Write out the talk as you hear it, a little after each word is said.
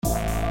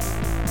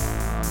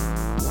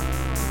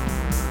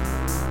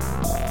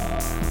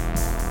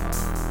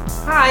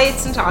Hi,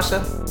 it's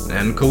Natasha.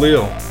 And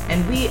Khalil.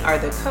 And we are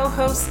the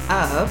co-hosts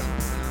of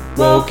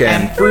Woke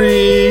and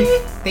Free.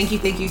 Thank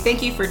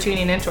you for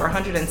tuning in to our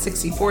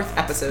 164th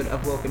episode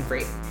of Woke and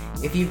Free.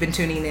 If you've been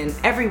tuning in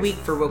every week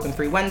for Woke and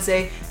Free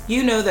Wednesday,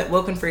 you know that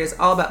Woke and Free is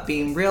all about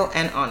being real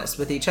and honest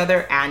with each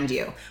other and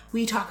you.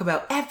 We talk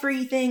about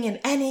everything and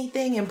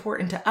anything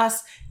important to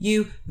us,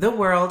 you, the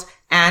world,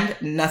 and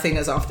nothing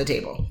is off the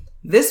table.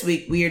 This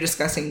week, we are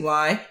discussing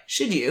why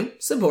should you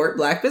support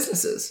Black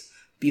businesses.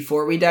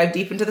 Before we dive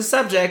deep into the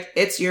subject,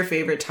 it's your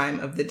favorite time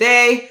of the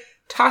day,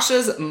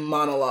 Tasha's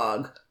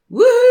monologue.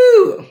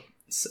 Woohoo!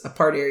 It's a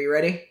party. Are you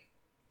ready?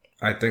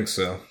 I think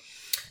so.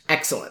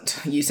 Excellent.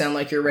 You sound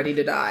like you're ready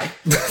to die.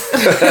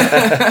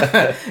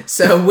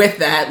 So with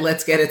that,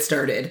 let's get it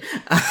started.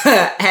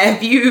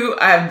 Have you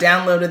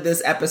downloaded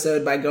this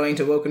episode by going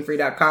to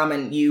wokenfree.com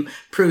and you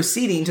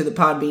proceeding to the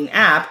Podbean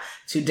app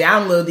to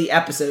download the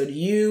episode?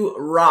 You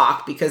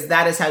rock, because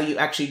that is how you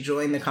actually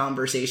join the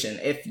conversation.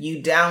 If you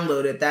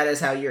download it, that is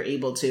how you're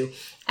able to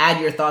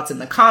add your thoughts in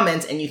the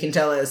comments, and you can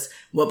tell us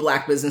what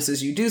Black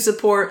businesses you do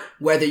support,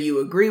 whether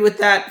you agree with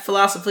that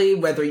philosophy,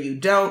 whether you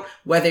don't,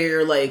 whether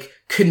you're like,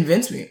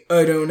 convince me,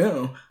 I don't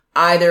know.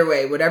 Either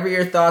way, whatever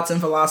your thoughts and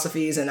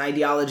philosophies and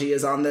ideology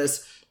is on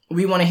this,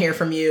 we want to hear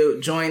from you.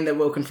 Join the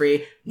Woke and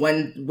Free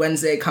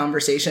Wednesday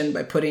conversation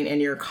by putting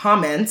in your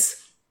comments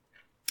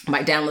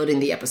by downloading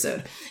the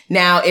episode.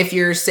 Now, if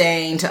you're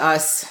saying to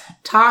us,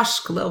 Tosh,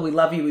 Khalil, we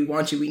love you, we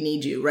want you, we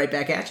need you, right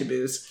back at you,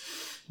 booze,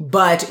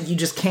 but you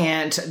just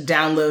can't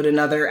download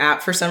another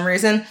app for some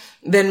reason,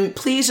 then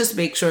please just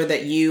make sure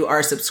that you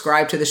are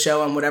subscribed to the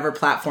show on whatever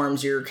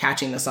platforms you're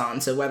catching this on.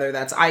 So whether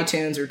that's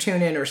iTunes or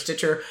TuneIn or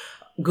Stitcher,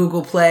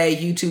 Google Play,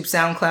 YouTube,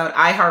 SoundCloud,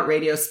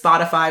 iHeartRadio,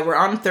 Spotify, we're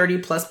on 30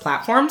 plus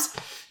platforms.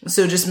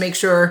 So just make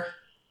sure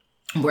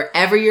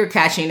wherever you're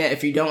catching it,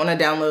 if you don't want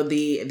to download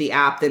the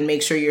app, then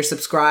make sure you're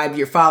subscribed,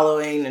 you're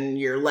following, and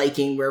you're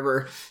liking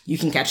wherever you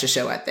can catch the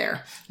show at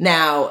there.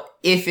 Now,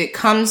 if it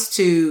comes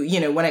to,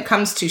 when it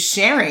comes to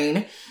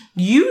sharing,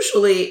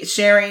 usually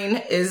sharing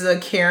is a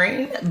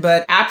caring,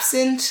 but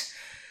absent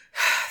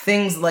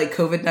things like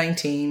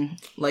COVID-19,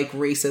 like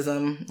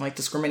racism, like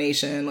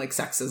discrimination, like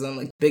sexism,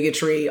 like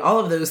bigotry, all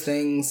of those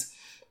things,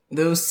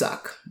 those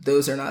suck.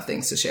 Those are not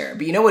things to share.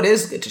 But you know what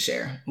is good to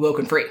share? Woke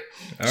and Free. All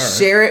right.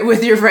 Share it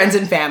with your friends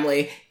and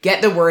family.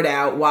 Get the word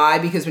out. Why?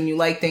 Because when you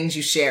like things,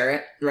 you share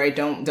it, right?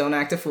 Don't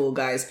act a fool,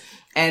 guys.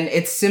 And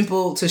it's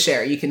simple to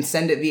share. You can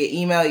send it via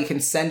email. You can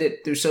send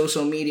it through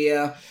social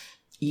media.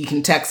 You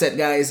can text it,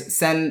 guys.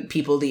 Send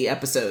people the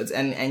episodes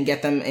and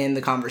get them in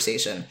the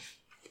conversation.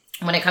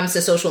 When it comes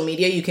to social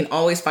media, you can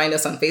always find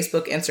us on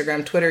Facebook,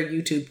 Instagram, Twitter,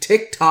 YouTube,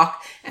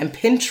 TikTok, and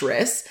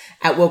Pinterest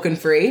at Woke and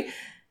Free.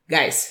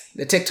 Guys,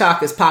 the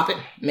TikTok is popping.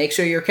 Make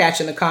sure you're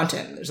catching the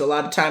content. There's a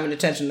lot of time and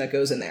attention that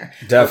goes in there.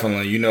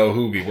 Definitely. You know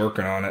who be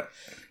working on it.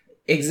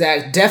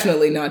 Exact.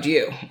 Definitely not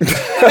you.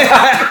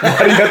 Why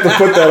do you have to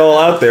put that all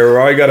out there?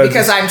 Why you gotta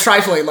because I'm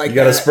trifling like that. You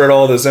gotta spread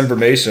all this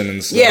information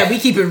and stuff. Yeah, we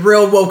keep it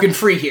real woke and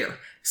free here.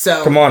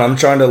 So come on, I'm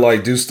trying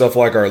to do stuff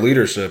like our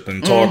leadership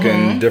and talk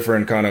in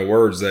different kind of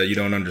words that you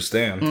don't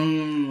understand.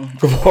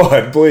 Come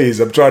on, please.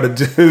 I'm trying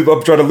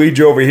to lead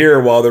you over here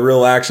while the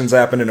real action's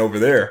happening over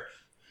there.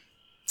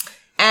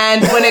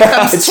 And when it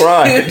comes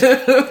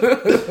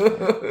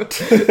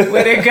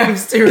when it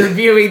comes to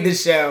reviewing the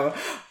show,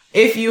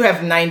 if you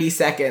have 90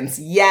 seconds,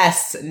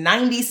 yes,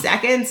 90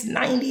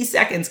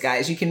 seconds,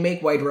 guys, you can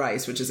make white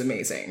rice, which is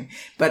amazing.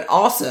 But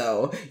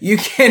also, you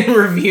can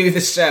review the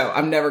show.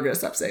 I'm never going to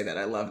stop saying that.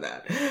 I love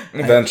that.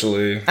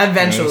 Eventually,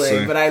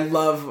 but I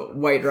love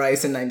white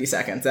rice in 90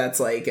 seconds. That's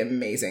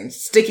amazing.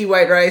 Sticky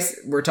white rice,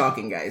 we're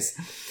talking, guys.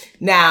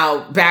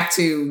 Now, back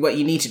to what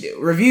you need to do.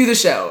 Review the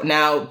show.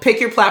 Now,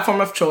 pick your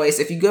platform of choice.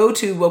 If you go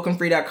to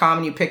wokenfree.com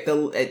and you pick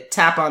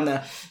tap on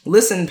the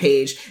listen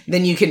page,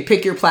 then you can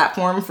pick your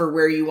platform for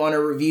where you want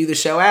to review the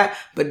show at.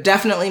 But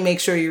definitely make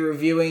sure you're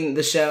reviewing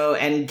the show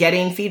and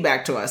getting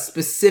feedback to us.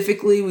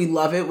 Specifically, we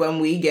love it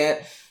when we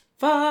get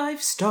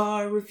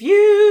 5-star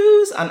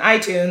reviews on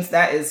iTunes.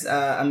 That is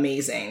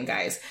amazing,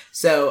 guys.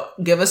 So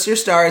give us your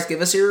stars. Give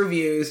us your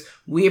reviews.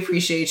 We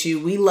appreciate you.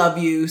 We love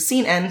you.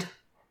 Scene end.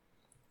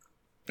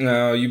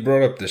 Now, you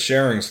brought up the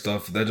sharing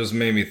stuff. That just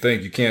made me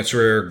think you can't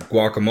share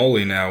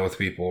guacamole now with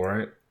people,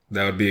 right?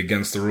 That would be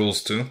against the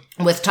rules, too.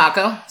 With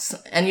tacos?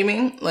 And you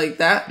mean like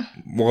that?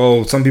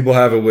 Well, some people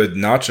have it with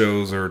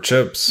nachos or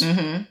chips.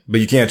 Mm-hmm. But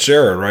you can't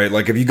share it, right?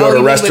 Like if you go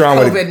to a restaurant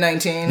with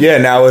COVID-19? Yeah,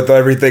 now with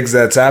everything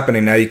that's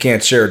happening, now you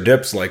can't share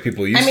dips like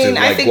people used to.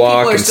 I think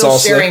guac people are still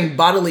salsa. Sharing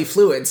bodily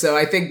fluids, so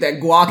I think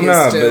that guac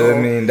is still...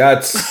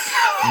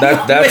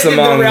 but that's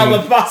among the realm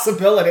of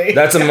possibility.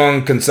 That's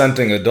among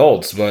consenting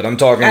adults, but I'm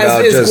talking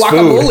about just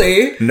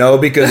guacamole. Food. No,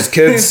 because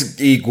kids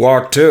eat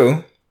guac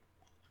too.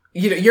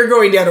 You're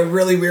going down a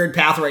really weird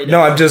path right now.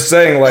 No, I'm just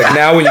saying,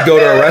 now when you go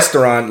to a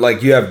restaurant,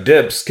 you have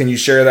dips. Can you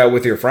share that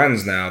with your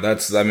friends now? I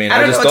just thought about that.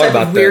 I don't know what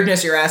type of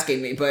weirdness you're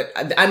asking me, but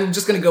I'm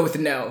just going to go with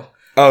no.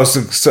 Oh,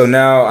 so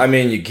now,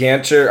 you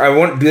can't share.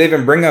 Do they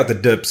even bring out the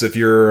dips if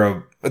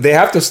you're They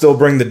have to still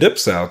bring the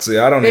dips out. See,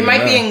 I don't. They even might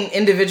know. be in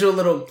individual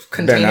little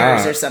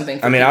containers or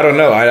something. I mean, I don't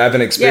know. I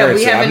haven't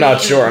experienced it. I'm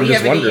not sure. I'm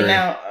just wondering.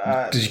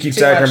 Did you keep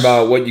talking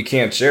about what you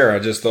can't share? I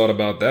just thought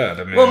about that.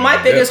 I mean, well,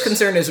 my biggest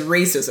concern is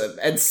racism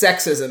and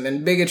sexism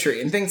and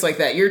bigotry and things like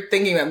that. You're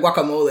thinking about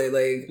guacamole,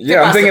 like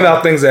yeah, I'm thinking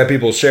about things that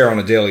people share on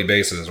a daily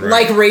basis, right?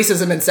 Like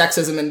racism and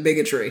sexism and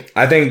bigotry.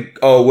 I think.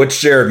 Oh, which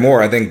shared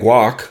more? I think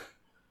guac.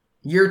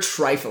 You're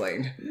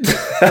trifling.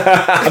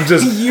 I'm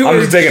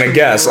just taking a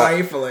guess.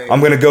 Trifling. I'm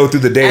going to go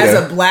through the data.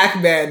 As a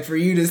black man, for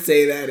you to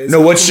say that is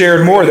no. What's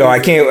shared more though? I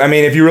can't. I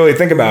mean, if you really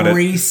think about it,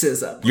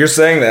 racism. You're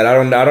saying that. I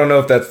don't know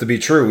if that's to be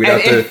true. We'd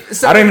have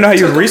to. I don't even know how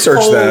you research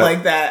that.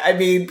 Like that. I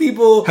mean,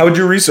 people. How would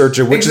you research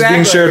it? Which is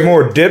being shared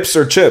more, dips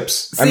or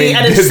chips? See, I mean,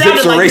 and it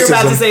sounded like you're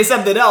about to say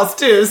something else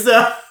too.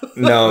 So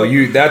no,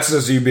 that's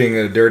just you being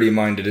a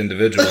dirty-minded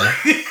individual.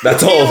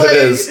 That's all it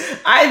is.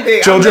 I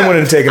think children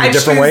wouldn't take it a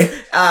different way.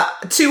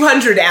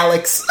 200,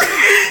 Alex.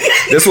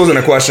 This wasn't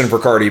a question for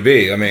Cardi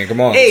B. I mean,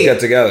 come on, let's get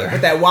together.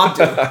 With that WAP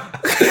do.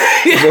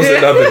 This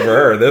wasn't nothing for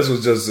her. This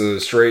was just a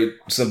straight,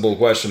 simple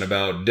question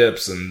about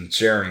dips and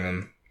sharing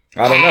them.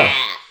 I don't know.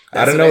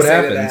 I don't know what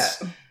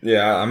happens.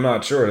 Yeah, I'm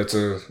not sure. It's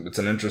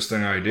an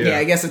interesting idea. Yeah,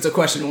 I guess it's a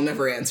question we'll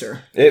never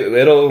answer.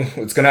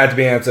 It's gonna have to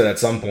be answered at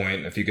some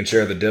point if you can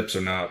share the dips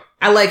or not.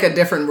 I like a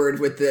different word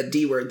with the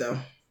D word though.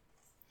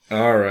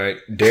 All right,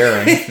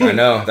 daring. I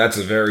know that's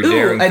a very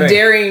daring thing. A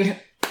daring.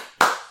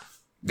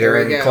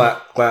 Daring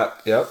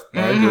clap. Yep,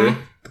 I agree.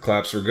 The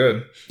claps were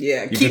good.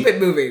 Yeah, keep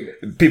it moving.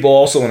 People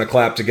also want to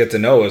clap to get to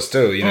know us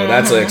too. You know,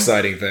 that's an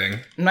exciting thing.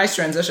 Nice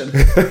transition.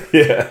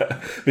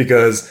 Yeah,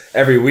 because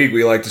every week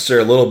we like to share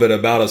a little bit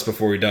about us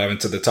before we dive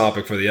into the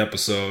topic for the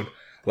episode.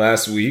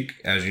 Last week,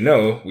 as you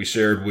know, we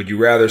shared, would you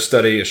rather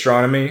study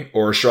astronomy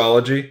or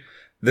astrology?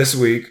 This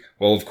week,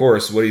 well, of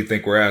course, what do you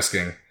think we're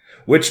asking?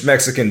 Which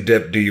Mexican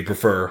dip do you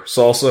prefer,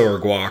 salsa or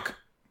guac?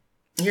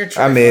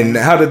 I mean,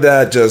 how did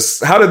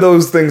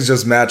those things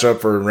just match up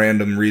for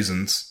random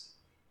reasons?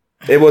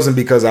 It wasn't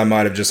because I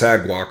might have just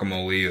had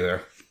guacamole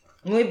either.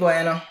 Muy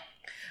bueno.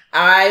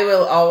 I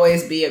will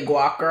always be a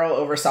guac girl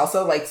over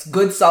salsa. Like,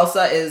 good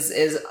salsa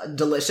is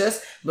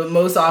delicious, but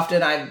most often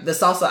the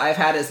salsa I've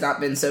had has not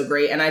been so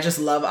great. And I just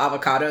love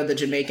avocado. The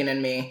Jamaican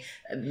in me,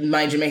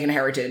 my Jamaican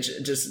heritage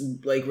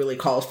just like really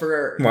calls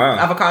for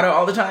avocado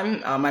all the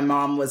time. My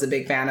mom was a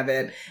big fan of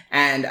it.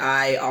 And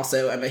I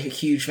also am a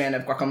huge fan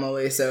of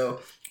guacamole. So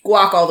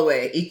guac all the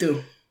way. Y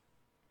tú?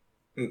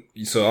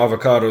 So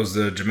avocado's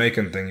the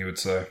Jamaican thing, you would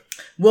say?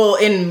 Well,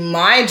 in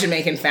my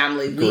Jamaican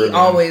family, we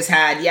always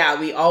had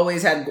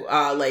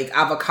like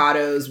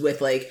avocados with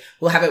like,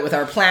 we'll have it with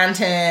our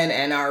plantain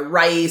and our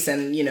rice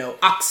and, you know,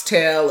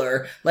 oxtail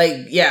or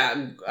like,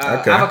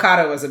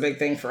 avocado was a big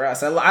thing for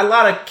us. A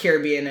lot of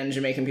Caribbean and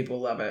Jamaican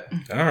people love it.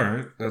 All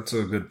right. That's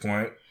a good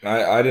point.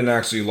 I didn't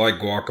actually like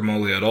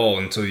guacamole at all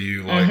until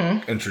you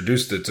like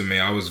introduced it to me.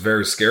 I was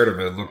very scared of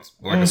it. It looked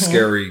like a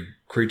scary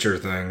creature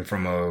thing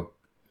from a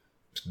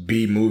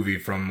B movie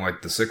from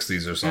like the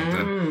 60s or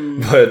something.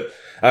 But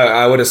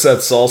I would have said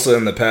salsa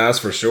in the past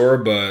for sure,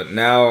 but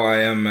now I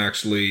am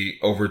actually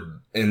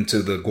over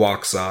into the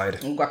guac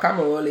side.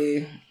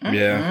 Guacamole.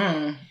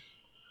 Yeah.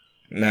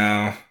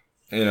 Now,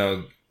 you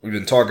know, we've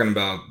been talking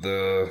about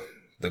the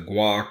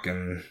guac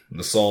and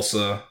the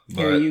salsa,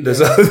 but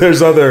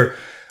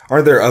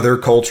aren't there other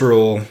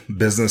cultural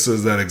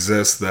businesses that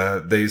exist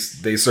that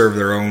they serve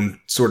their own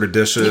sort of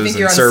dishes you think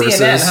you're and on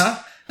services?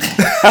 CNN,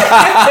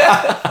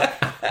 huh?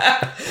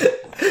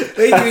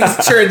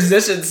 These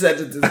transition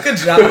sentences. Good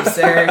job,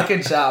 Sarah.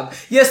 Good job.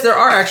 Yes, there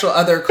are actual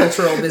other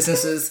cultural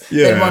businesses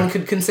that one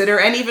could consider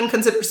and even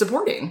consider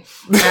supporting,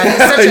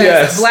 such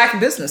as black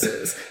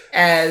businesses.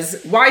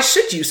 As why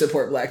should you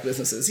support black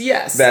businesses?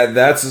 Yes,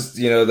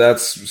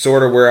 that's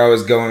sort of where I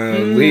was going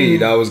to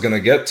lead. I was going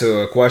to get to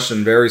a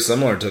question very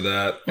similar to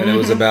that, and it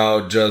was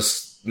about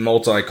just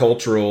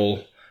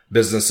multicultural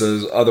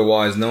businesses,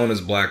 otherwise known as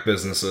black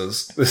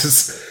businesses.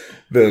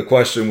 The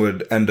question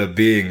would end up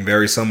being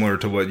very similar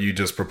to what you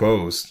just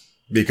proposed,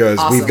 because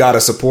we've got to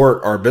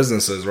support our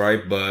businesses,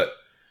 right? But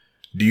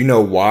do you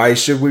know why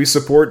should we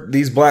support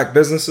these black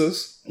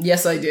businesses?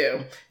 Yes, I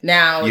do.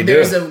 Now,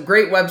 there's a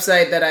great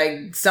website that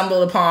I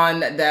stumbled upon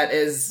that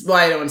is, well,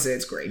 I don't want to say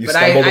it's great, but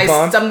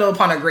I stumbled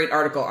upon a great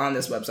article on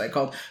this website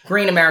called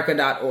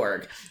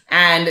greenamerica.org.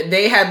 And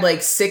they had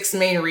like 6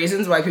 main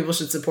reasons why people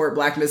should support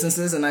black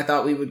businesses. And I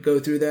thought we would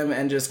go through them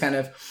and just kind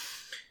of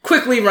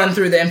quickly run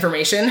through the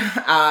information.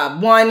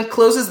 1,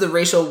 closes the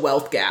racial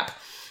wealth gap.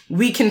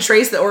 We can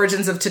trace the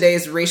origins of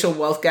today's racial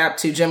wealth gap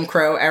to Jim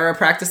Crow era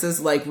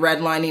practices like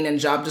redlining and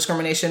job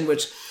discrimination,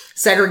 which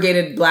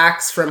segregated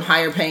blacks from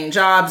higher paying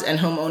jobs and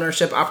home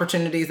ownership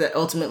opportunities that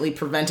ultimately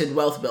prevented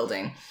wealth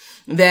building.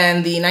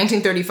 Then the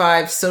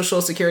 1935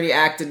 Social Security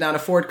Act did not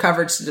afford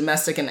coverage to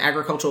domestic and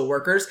agricultural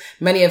workers,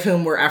 many of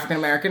whom were African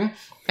American,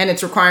 and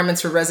its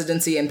requirements for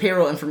residency and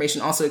payroll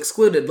information also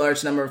excluded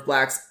large number of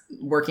blacks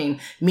working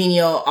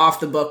menial,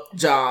 off-the-book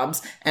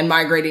jobs and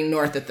migrating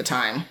north at the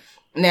time.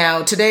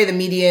 Now, today, the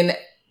median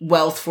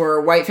wealth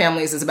for white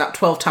families is about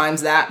 12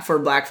 times that for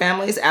black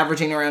families,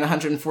 averaging around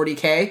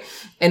 140K.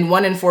 And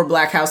 1 in 4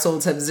 black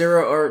households have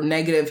zero or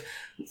negative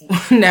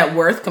net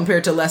worth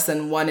compared to less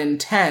than 1 in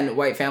 10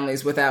 white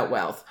families without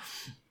wealth.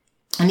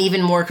 And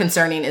even more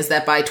concerning is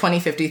that by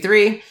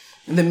 2053,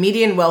 the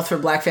median wealth for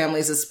black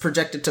families is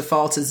projected to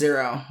fall to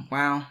 0.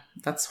 Wow,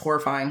 that's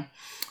horrifying.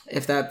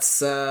 If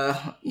that's,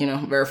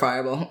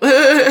 verifiable.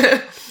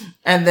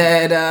 And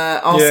then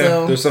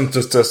also... Yeah, there's some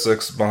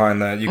statistics behind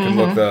that. You can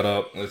look that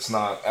up. It's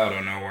not out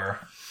of nowhere.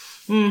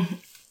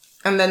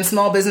 And then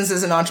small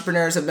businesses and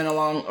entrepreneurs have been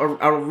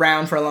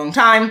around for a long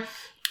time.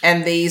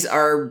 And these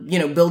are,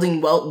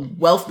 building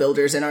wealth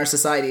builders in our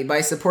society.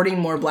 By supporting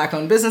more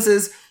black-owned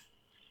businesses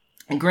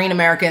and Green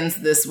Americans,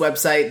 this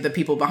website, the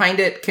people behind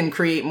it, can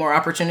create more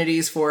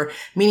opportunities for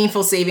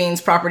meaningful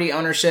savings, property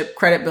ownership,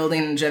 credit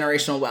building, and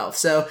generational wealth.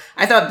 So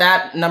I thought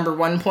that number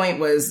 1 point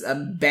was a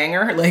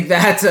banger. Like,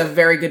 that's a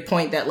very good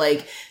point, that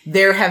like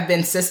there have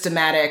been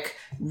systematic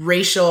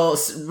racial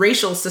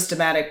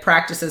systematic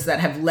practices that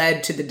have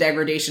led to the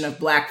degradation of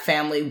black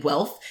family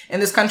wealth in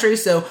this country.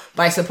 So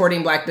by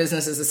supporting black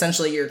businesses,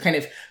 essentially you're kind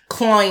of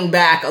clawing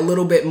back a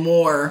little bit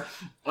more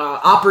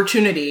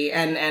opportunity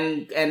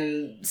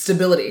and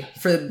stability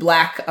for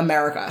black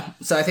America.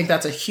 So I think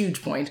that's a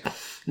huge point.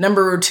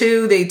 Number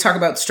 2, they talk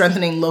about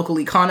strengthening local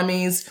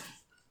economies.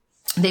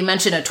 They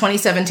mention a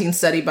 2017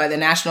 study by the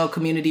National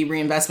Community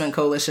Reinvestment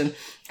Coalition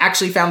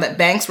actually found that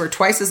banks were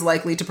twice as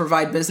likely to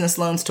provide business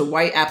loans to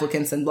white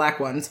applicants than black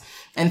ones,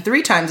 and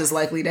 3 times as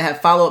likely to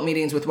have follow-up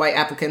meetings with white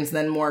applicants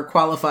than more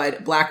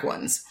qualified black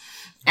ones.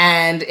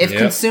 And if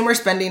consumer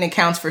spending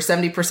accounts for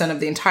 70% of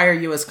the entire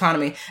U.S.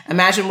 economy,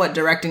 imagine what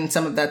directing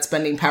some of that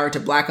spending power to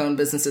black-owned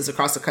businesses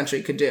across the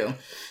country could do.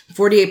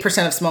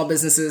 48% of small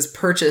businesses'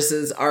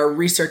 purchases are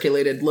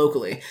recirculated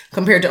locally,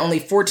 compared to only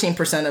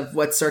 14% of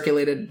what's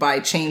circulated by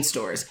chain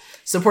stores.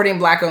 Supporting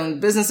black-owned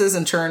businesses,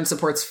 in turn,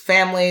 supports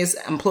families,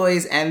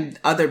 employees, and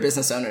other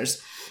business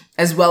owners,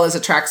 as well as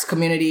attracts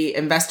community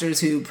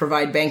investors who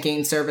provide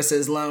banking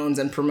services, loans,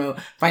 and promote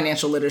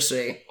financial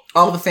literacy.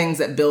 All the things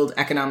that build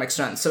economic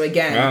strength. So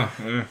again,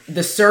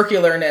 the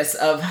circularness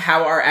of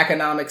how our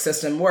economic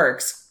system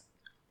works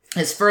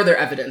is further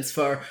evidence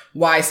for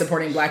why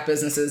supporting black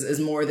businesses is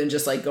more than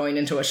just like going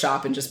into a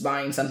shop and just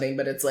buying something,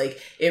 but it's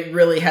like, it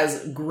really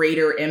has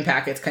greater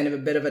impact. It's kind of a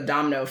bit of a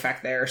domino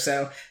effect there.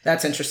 So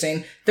that's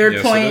interesting.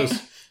 Third point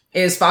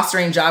is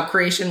fostering job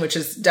creation, which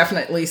is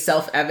definitely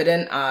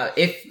self-evident.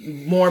 If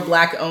more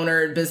black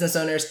business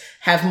owners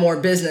have more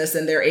business,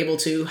 then they're able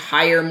to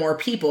hire more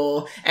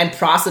people and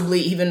possibly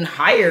even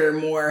hire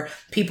more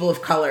people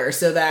of color.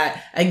 So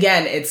that,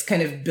 again, it's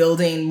kind of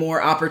building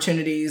more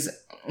opportunities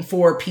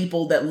for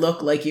people that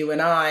look like you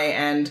and I.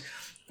 And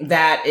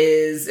that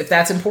is, if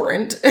that's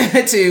important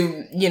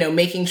to,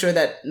 making sure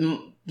that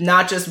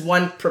not just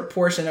one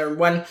proportion or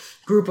one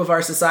group of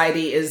our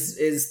society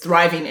is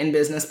thriving in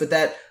business, but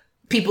that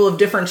people of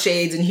different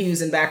shades and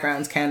hues and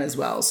backgrounds can as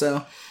well.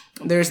 So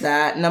there's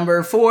that.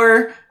 Number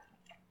 4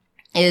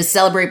 is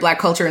celebrate black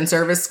culture and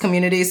service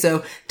communities.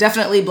 So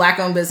definitely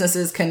black-owned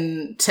businesses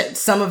can,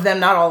 some of them,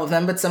 not all of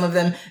them, but some of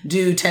them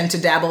do tend to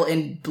dabble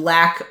in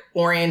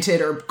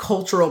black-oriented or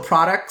cultural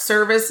products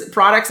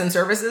and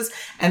services.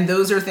 And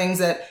those are things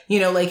that,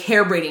 like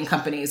hair braiding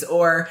companies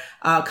or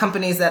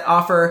companies that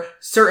offer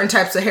certain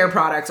types of hair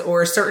products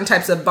or certain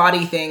types of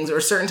body things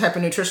or certain type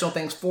of nutritional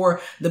things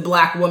for the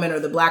black woman or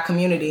the black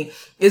community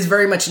is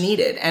very much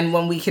needed. And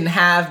when we can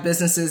have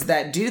businesses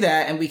that do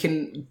that and we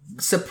can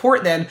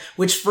support them,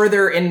 which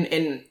further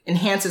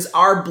enhances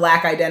our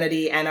black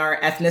identity and our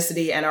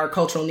ethnicity and our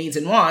cultural needs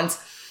and wants,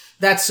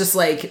 that's just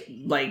like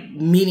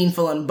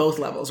meaningful on both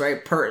levels,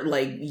 right?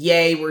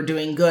 Yay, we're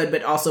doing good,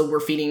 but also we're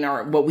feeding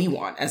what we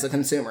want as a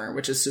consumer,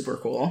 which is super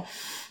cool.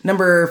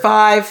 Number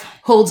 5,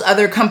 holds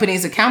other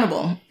companies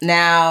accountable.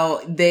 Now,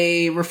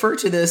 they refer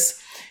to this.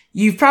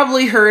 You've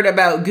probably heard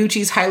about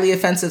Gucci's highly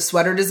offensive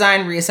sweater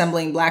design,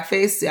 reassembling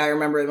blackface. Yeah, I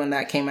remember when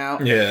that came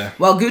out. Yeah.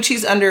 While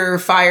Gucci's under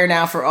fire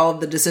now for all of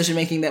the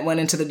decision-making that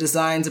went into the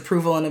design's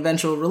approval and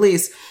eventual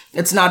release,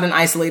 it's not an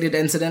isolated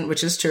incident,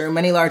 which is true.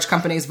 Many large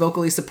companies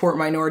vocally support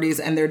minorities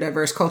and their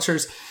diverse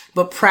cultures,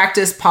 but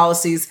practice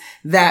policies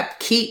that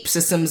keep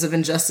systems of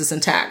injustice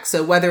intact.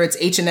 So whether it's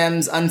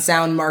H&M's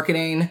unsound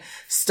marketing,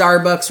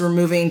 Starbucks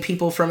removing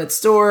people from its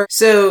store.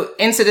 So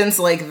incidents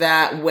like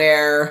that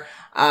where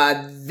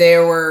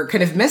there were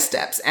kind of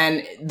missteps,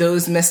 and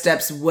those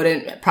missteps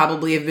wouldn't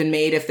probably have been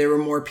made if there were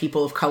more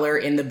people of color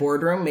in the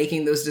boardroom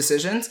making those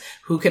decisions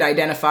who could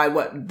identify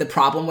what the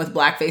problem with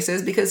blackface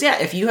is. Because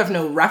if you have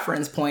no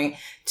reference point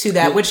to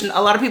that, which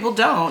a lot of people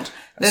don't,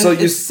 then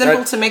it's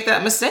simple to make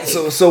that mistake.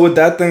 So with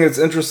that thing, it's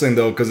interesting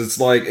though, because it's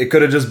like, it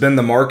could have just been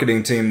the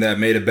marketing team that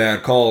made a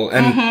bad call.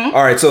 And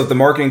all right, so if the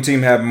marketing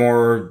team had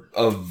more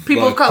of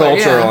people of color,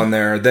 culture on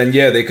there, then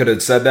they could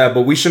have said that.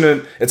 But we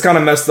shouldn't, it's kind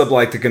of messed up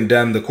like to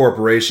condemn the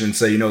corporation and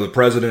say, the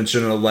president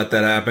shouldn't have let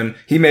that happen.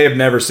 He may have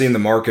never seen the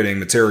marketing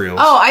materials.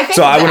 Oh, I think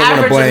so. I wouldn't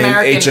want to blame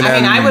H&M. I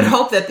mean, I would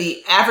hope that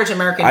the average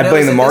American knows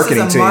blame the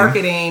marketing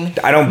team.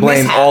 I don't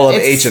blame all of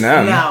H&M.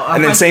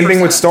 And then same thing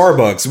with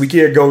Starbucks. Starbucks. We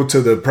can't go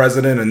to the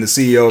president and the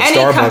CEO of Any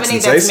Starbucks company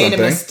and say that's made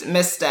something. a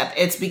misstep,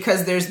 it's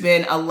because there's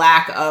been a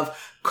lack of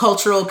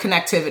cultural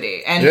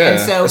connectivity. And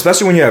so,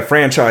 especially when you have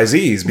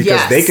franchisees,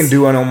 because they can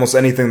do almost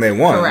anything they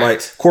want. Correct.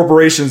 Like,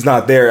 corporation's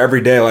not there every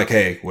day like,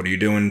 hey, what are you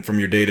doing from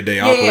your day-to-day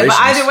operations? Yeah, but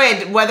either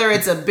way, whether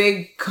it's a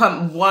big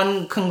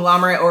one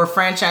conglomerate or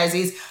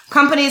franchisees,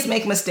 companies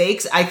make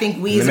mistakes. I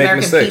think we as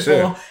American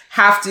people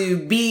have to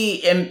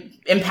be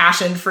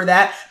impassioned for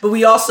that. But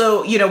we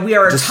also, we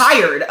are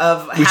tired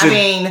of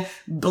having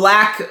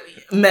black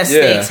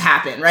mistakes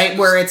happen, right?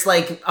 Where it's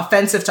like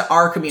offensive to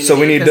our community. So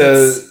we need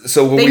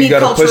we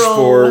got to push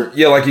for,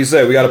 like you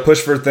said, we got to push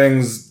for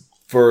things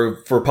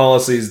for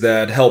policies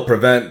that help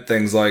prevent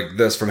things like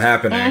this from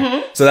happening.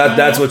 Mm-hmm. So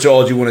that's what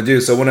you want to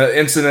do. So when an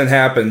incident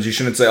happens, you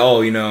shouldn't say,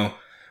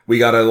 we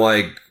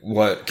gotta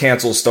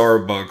cancel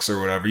Starbucks or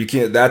whatever. You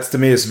can't. That's, to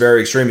me, it's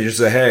very extreme. You just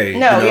say, hey,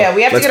 we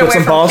have to get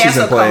away from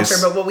cancel culture.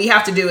 But what we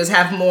have to do is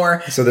have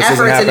more efforts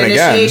and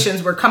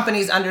initiations where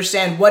companies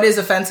understand what is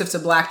offensive to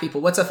Black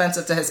people, what's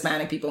offensive to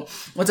Hispanic people,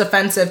 what's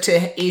offensive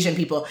to Asian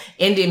people,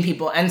 Indian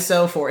people, and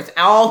so forth.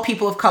 All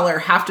people of color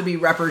have to be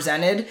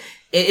represented.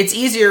 It's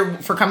easier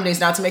for companies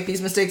not to make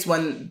these mistakes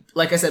when,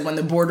 like I said, when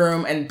the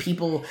boardroom and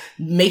people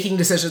making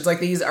decisions like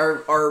these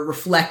are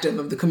reflective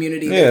of the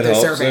community that they're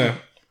serving. Yeah.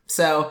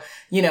 So,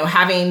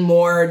 having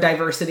more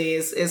diversity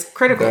is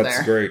critical there.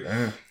 That's great.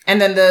 Yeah. And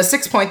then the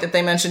sixth point that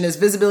they mentioned is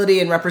visibility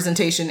and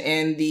representation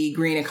in the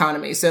green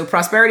economy. So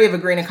prosperity of a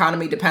green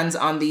economy depends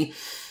on the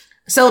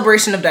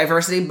celebration of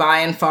diversity by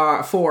and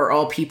for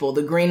all people.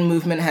 The green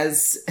movement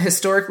has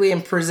historically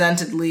and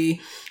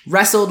presentedly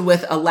wrestled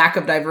with a lack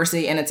of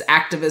diversity in its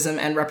activism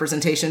and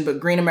representation, but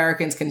Green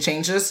Americans can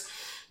change this.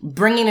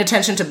 Bringing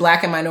attention to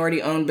Black and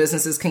minority-owned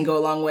businesses can go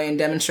a long way in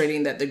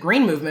demonstrating that the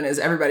green movement is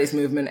everybody's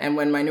movement, and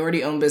when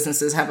minority-owned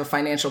businesses have a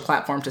financial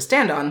platform to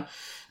stand on,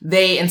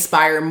 they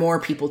inspire more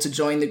people to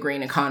join the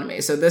green economy.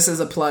 So this is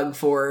a plug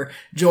for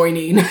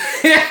joining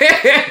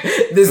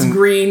this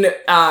green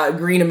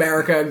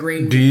America,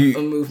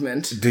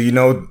 movement. Do you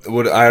know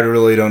what? I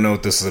really don't know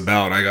what this is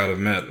about. I gotta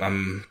admit,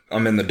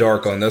 I'm in the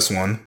dark on this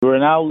one. You are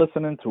now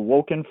listening to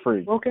Woken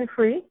Free. Woken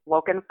Free.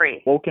 Woken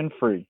Free. Woken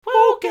Free.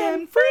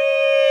 Woken Free.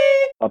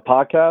 A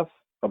podcast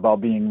about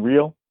being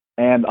real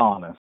and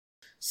honest.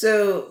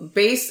 So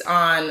based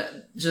on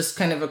just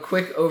kind of a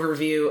quick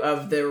overview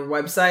of their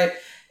website,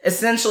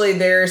 essentially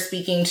they're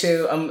speaking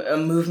to a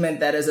movement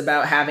that is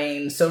about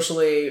having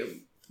socially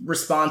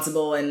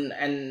responsible and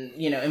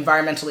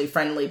environmentally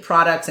friendly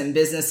products and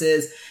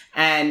businesses,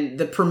 and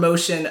the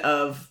promotion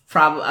of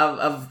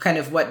kind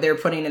of what they're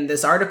putting in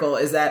this article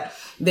is that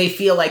they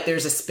feel like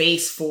there's a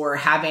space for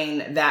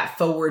having that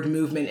forward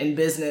movement in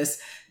business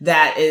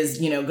that is,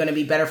 going to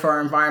be better for our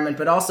environment,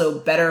 but also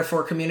better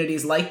for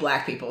communities like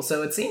Black people.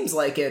 So it seems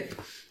like it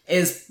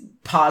is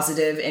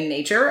positive in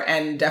nature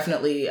and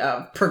definitely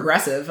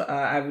progressive.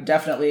 I would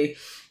definitely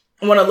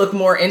want to look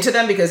more into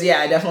them because,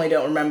 I definitely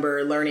don't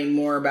remember learning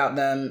more about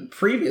them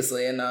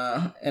previously in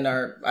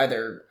our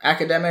either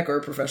academic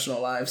or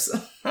professional lives.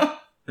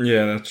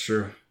 Yeah, that's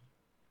true.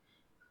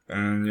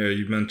 And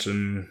you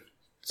mentioned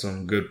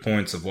some good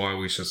points of why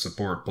we should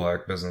support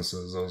Black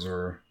businesses. Those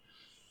were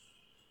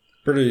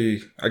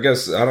pretty, I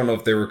guess, I don't know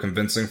if they were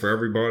convincing for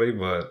everybody,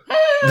 but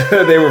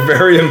they were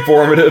very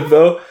informative,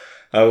 though.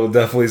 I will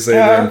definitely say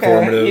they're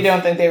informative. You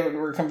don't think they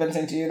were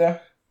convincing to you, though?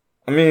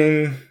 I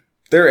mean,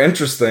 they're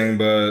interesting,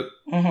 but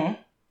I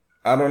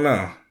don't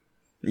know.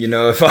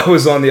 If I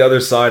was on the other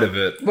side of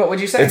it, what would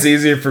you say? It's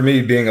easier for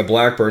me being a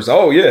Black person.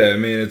 Oh, yeah. I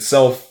mean, it's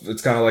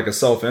kind of like a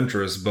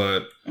self-interest,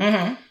 but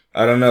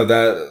I don't know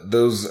that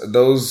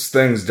those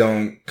things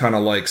don't kind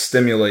of like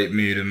stimulate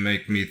me to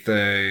make me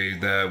think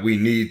that we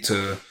need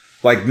to,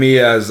 like, me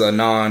as a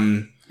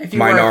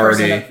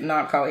non-minority,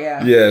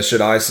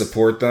 should I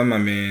support them? I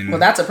mean, well,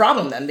 that's a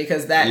problem then,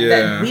 because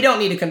that we don't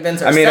need to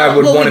convince ourselves. I mean, I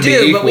would want to be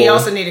equal, but we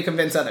also need to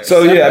convince others.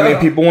 So I mean,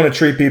 people want to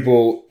treat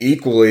people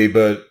equally,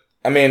 but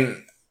I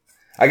mean,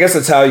 I guess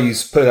that's how you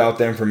put out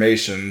the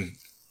information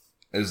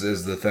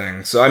is the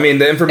thing. So I mean,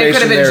 the information, it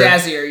could have been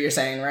jazzier, you're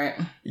saying, right?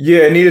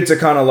 Yeah, it needed to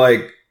kind of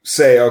like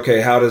say,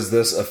 okay, how does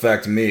this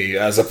affect me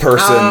as a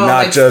person?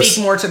 Not like just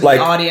speak more to the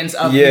audience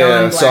of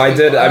non-Black so I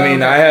did. I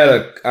mean, I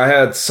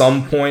had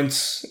some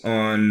points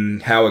on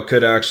how it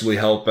could actually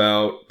help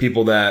out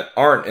people that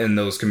aren't in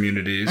those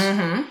communities.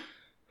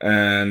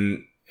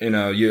 And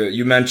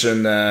you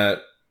mentioned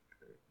that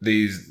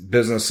these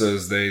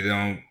businesses, they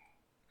don't,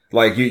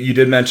 like, you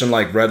did mention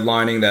like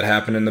redlining that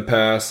happened in the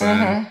past,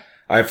 and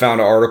I found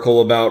an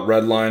article about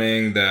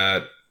redlining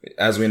that,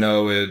 as we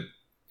know,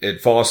 it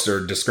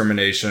fostered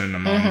discrimination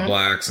among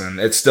Blacks, and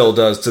it still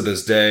does to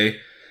this day.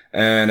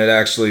 And it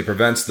actually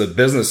prevents the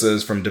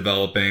businesses from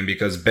developing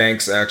because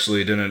banks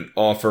actually didn't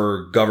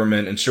offer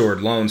government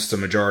insured loans to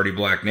majority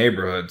Black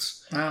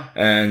neighborhoods. Oh.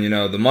 And,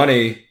 the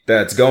money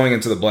that's going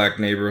into the Black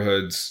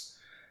neighborhoods,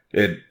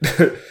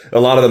 a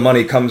lot of the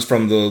money comes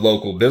from the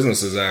local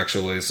businesses,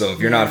 actually. So if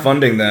you're not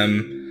funding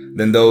them,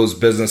 then those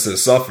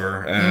businesses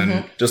suffer.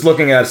 And just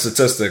looking at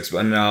statistics,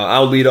 and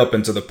I'll lead up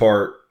into the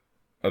part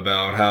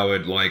about how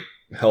it like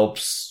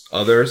helps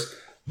others.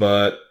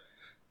 but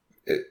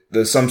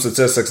there's some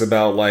statistics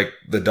about like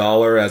the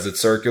dollar as it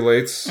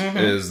circulates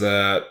is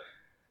that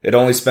it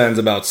only spends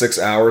about 6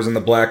 hours in the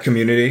black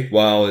community,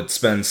 while it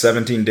spends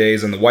 17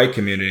 days in the white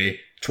community,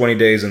 20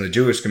 days in the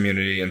Jewish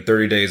community, and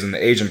 30 days in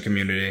the Asian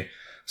community.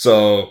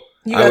 So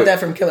you got that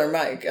from Killer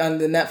Mike on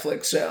the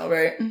Netflix show,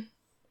 right?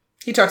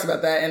 He talks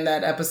about that in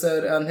that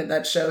episode on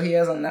that show he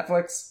has on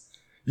Netflix.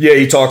 Yeah,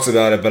 he talks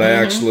about it, but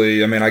I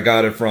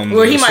got it from the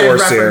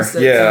source here.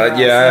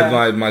 I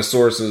have my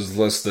sources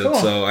listed,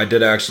 so I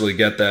did actually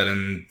get that,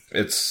 and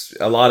it's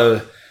a lot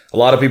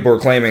of people are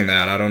claiming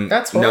that. I don't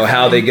know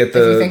how they get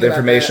the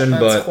information,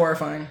 that's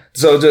horrifying.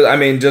 So,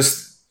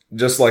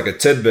 just like a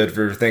tidbit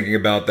for thinking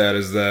about that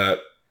is that,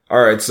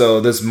 all right, so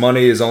this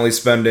money is only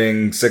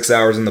spending 6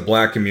 hours in the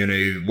black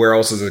community. Where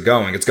else is it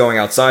going? It's going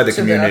outside the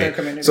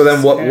community. So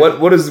then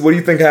what do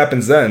you think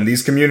happens then?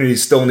 These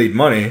communities still need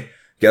money.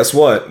 Guess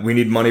what? We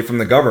need money from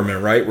the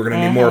government, right? We're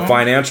going to need more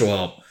financial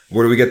help.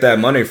 Where do we get that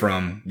money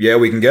from? Yeah,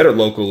 we can get it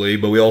locally,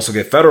 but we also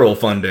get federal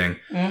funding.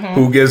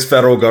 Who gives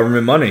federal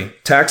government money?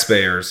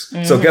 Taxpayers.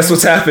 So guess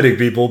what's happening,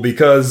 people?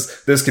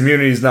 Because this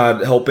community is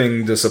not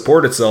helping to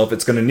support itself,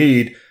 it's going to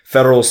need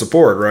federal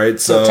support,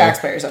 right? So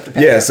taxpayers have to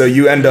pay. Yeah, so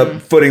you end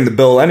up footing the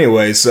bill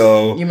anyway.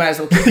 So you might as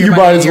well keep your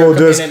money in your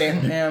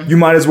community. You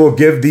might as well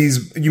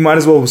you might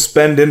as well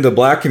spend into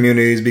black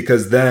communities,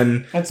 because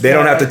then they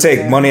don't have to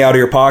take money out of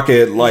your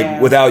pocket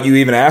without you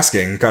even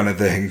asking, kind of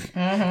thing.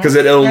 Because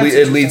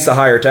it leads to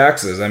higher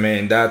taxes. I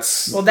mean,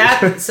 that's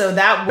that's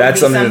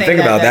something to think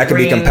about. That could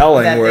be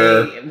compelling.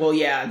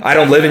 I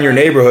don't live in your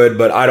neighborhood,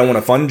 but I don't want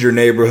to fund your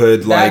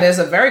neighborhood that is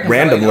a very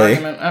randomly.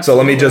 So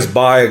let me just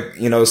buy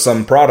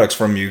some products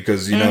from you,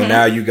 because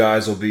now you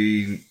guys will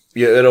be.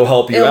 It'll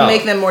help you out. It'll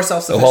make them more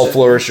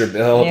self-sufficient.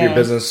 It'll help your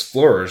business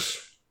flourish.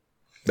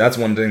 That's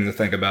one thing to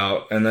think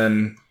about. And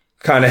then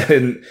kind of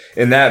in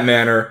that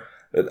manner,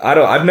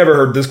 I've never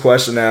heard this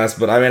question asked,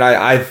 but I mean,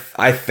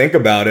 I think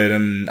about it,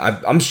 and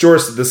I'm sure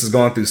this is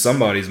going through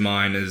somebody's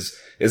mind. Is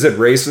it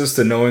racist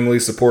to knowingly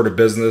support a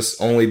business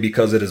only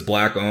because it is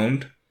black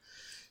owned?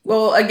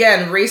 Well,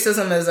 again,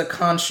 racism is a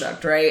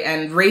construct, right?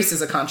 And race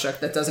is a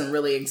construct that doesn't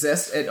really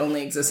exist. It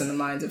only exists in the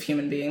minds of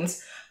human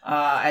beings.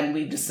 And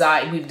we've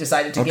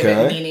decided to give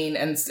it meaning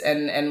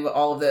and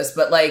all of this,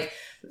 but like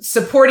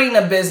supporting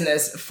a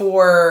business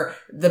for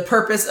the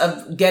purpose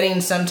of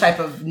getting some type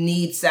of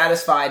need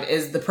satisfied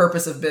is the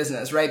purpose of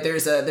business, right?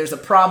 There's a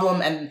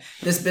problem and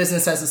this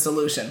business has a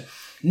solution.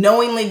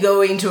 Knowingly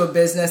going to a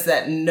business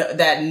that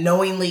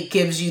knowingly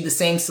gives you the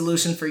same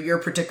solution for your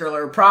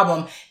particular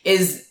problem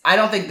I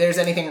don't think there's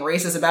anything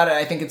racist about it.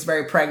 I think it's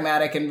very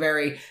pragmatic and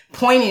very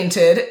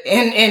pointed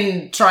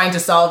in trying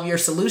to solve your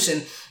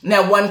solution.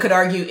 Now, one could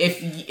argue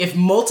if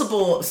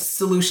multiple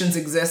solutions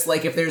exist,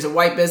 like if there's a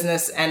white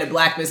business and a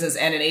black business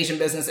and an Asian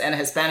business and a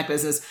Hispanic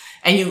business,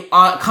 and you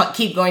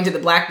keep going to the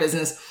black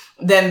business,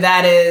 then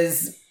that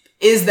is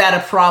that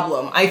a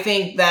problem? I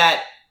think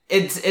that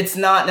it's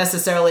not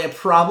necessarily a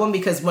problem,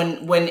 because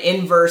when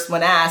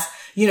asked,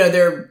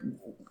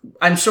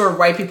 I'm sure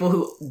white people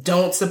who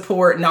don't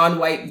support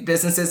non-white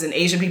businesses and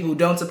Asian people who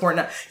don't support,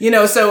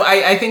 so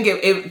I think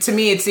it to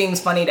me, it seems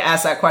funny to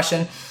ask that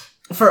question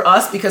for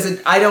us,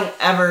 because I don't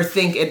ever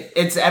think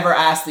it's ever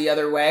asked the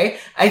other way.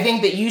 I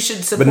think that you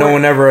should support. But no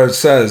one ever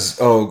says,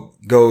 "Oh,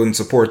 go and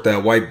support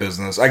that white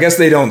business." I guess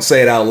they don't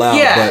say it out loud.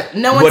 Yeah,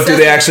 but what do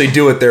they actually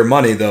do with their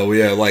money, though?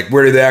 Yeah, like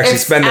where do they actually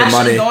spend their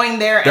money? Going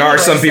there are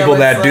some people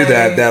that do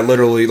that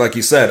literally, like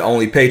you said,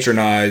 only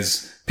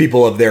patronize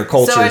people of their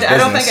culture. So I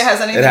don't think it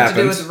has anything to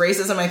do with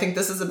racism. I think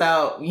this is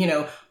about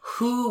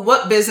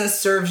what business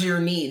serves your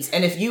needs.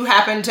 And if you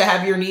happen to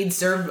have your needs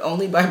served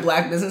only by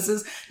black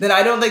businesses, then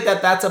I don't think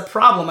that that's a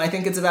problem. I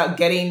think it's about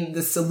getting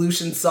the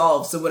solution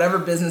solved. So whatever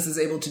business is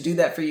able to do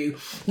that for you,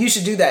 you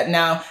should do that.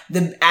 Now,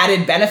 the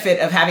added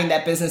benefit of having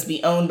that business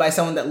be owned by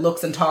someone that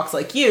looks and talks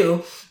like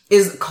you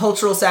is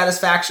cultural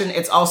satisfaction.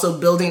 It's also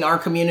building our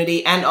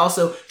community and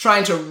also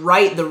trying to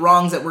right the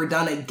wrongs that were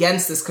done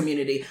against this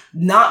community,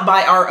 not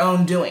by our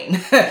own doing,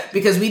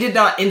 because we did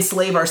not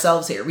enslave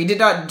ourselves here. We did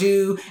not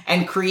do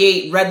and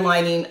create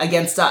redlining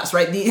against us,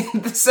 right?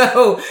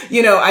 So,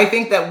 I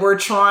think that we're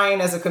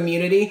trying as a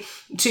community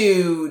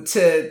to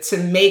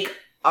make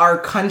our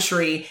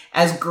country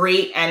as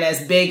great and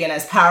as big and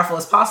as powerful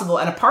as possible.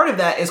 And a part of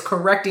that is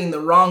correcting the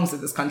wrongs that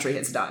this country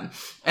has done.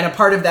 And a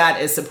part of that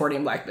is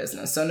supporting black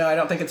business. So no, I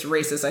don't think it's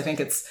racist. I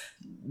think it's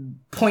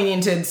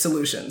pointed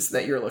solutions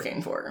that you're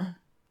looking for.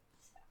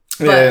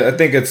 I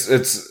think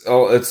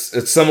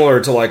it's similar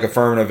to like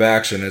affirmative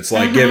action. It's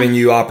like giving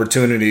you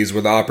opportunities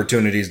where the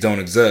opportunities don't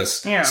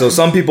exist. Yeah. So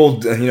some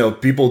people,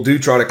 people do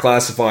try to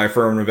classify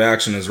affirmative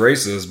action as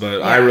racist,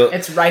 but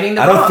it's righting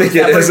the wrongs. I don't think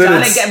it is.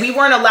 We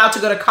weren't allowed to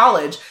go to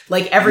college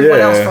like everyone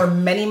else for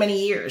many,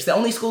 many years. The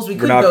only schools we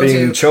could go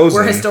to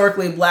were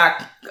historically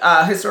black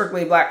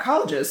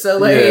colleges. So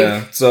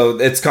so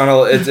it's kind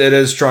of it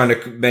is trying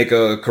to make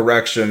a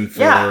correction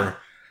for.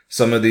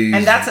 Some of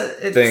these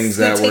things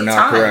that were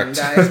not correct.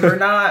 Guys. We're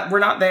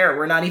not there.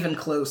 We're not even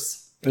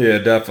close. Yeah,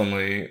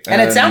 definitely. And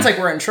it sounds like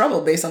we're in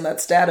trouble based on that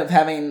stat of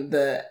having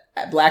the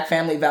black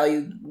family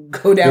value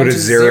go down to to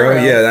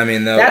zero. Yeah, I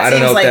mean, that I don't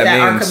seems know like what that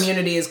our means.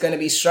 community is going to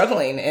be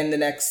struggling in the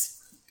next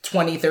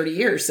 20, 30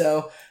 years.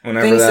 So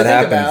Whenever things that to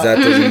think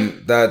happens,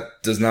 about. that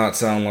does not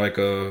sound like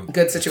a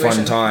Good situation.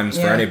 fun times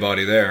for Yeah.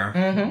 anybody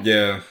there.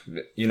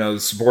 Yeah,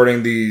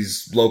 supporting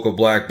these local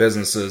black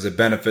businesses, it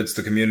benefits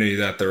the community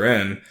that they're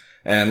in.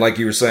 And like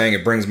you were saying,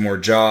 it brings more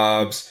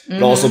jobs.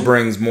 It also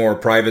brings more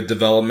private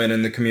development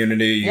in the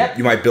community. Yep.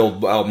 You might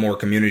build out more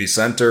community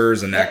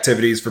centers and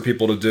activities for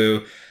people to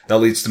do. That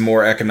leads to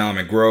more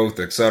economic growth,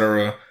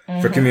 etc.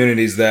 For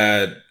communities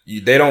that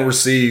they don't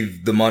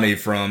receive the money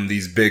from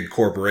these big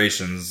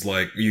corporations.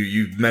 Like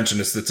you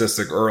mentioned a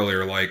statistic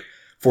earlier, like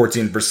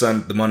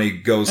 14% the money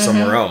goes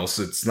somewhere else.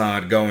 It's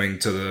not going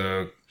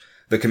to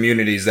the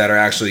communities that are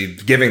actually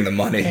giving the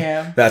money.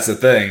 Yeah. That's the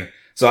thing.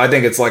 So I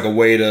think it's like a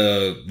way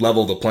to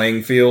level the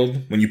playing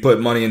field. When you put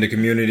money into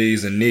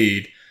communities in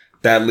need,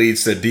 that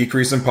leads to a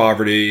decrease in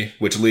poverty,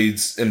 which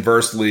leads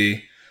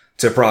inversely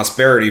to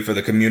prosperity for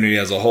the community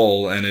as a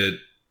whole. And it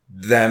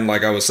then,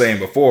 like I was saying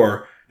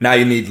before, now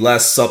you need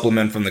less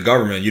supplement from the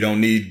government. You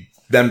don't need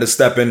them to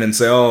step in and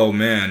say, oh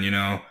man,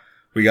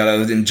 we got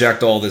to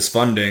inject all this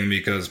funding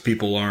because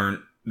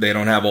they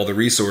don't have all the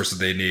resources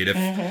they need.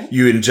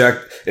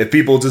 If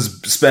people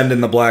just spend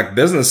in the black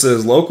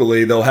businesses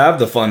locally, they'll have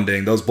the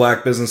funding. Those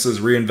black businesses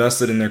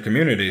reinvested in their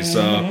communities.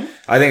 So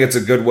I think it's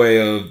a good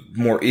way of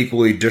more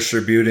equally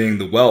distributing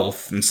the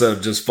wealth instead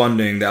of just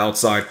funding the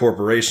outside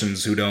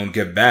corporations who don't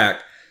give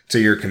back to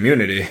your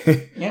community.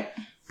 Yep.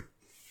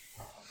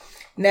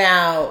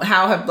 Now,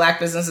 how have black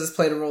businesses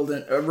played a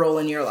role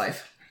in your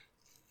life?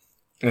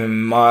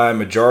 In my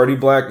majority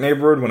black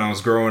neighborhood, when I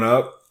was growing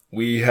up,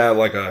 we had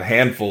like a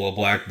handful of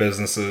black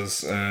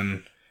businesses,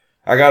 and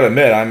I gotta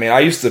admit, I mean, I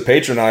used to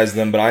patronize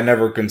them, but I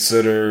never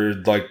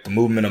considered like the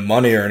movement of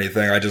money or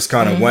anything. I just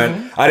kind of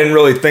went. I didn't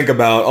really think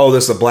about, oh,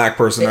 this is a black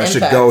person. I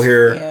should go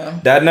here. Yeah.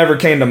 That never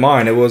came to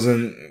mind.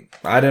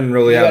 I didn't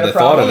really have the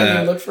thought of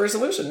that. You look for a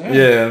solution.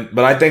 Yeah,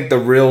 but I think the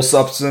real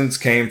substance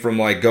came from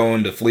like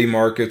going to flea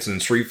markets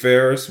and street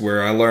fairs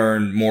where I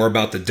learned more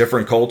about the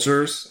different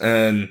cultures.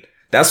 And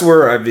that's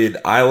where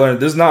I learned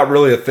there's not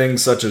really a thing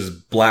such as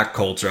black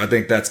culture. I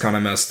think that's kind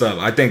of messed up.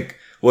 I think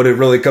what it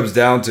really comes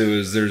down to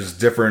is there's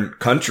different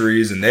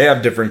countries and they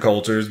have different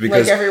cultures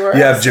because like everywhere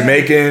you have else,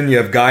 Jamaican, you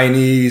have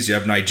Guyanese, you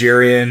have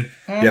Nigerian,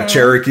 you have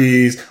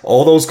Cherokees.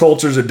 All those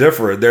cultures are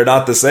different. They're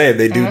not the same.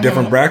 They do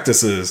different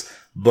practices.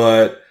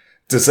 But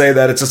to say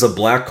that it's just a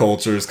black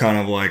culture is kind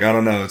of like, I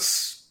don't know.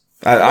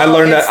 I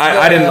learned that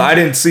I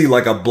didn't see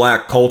like a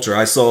black culture.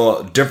 I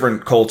saw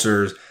different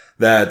cultures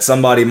that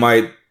somebody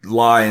might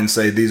lie and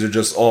say these are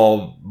just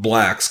all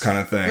blacks kind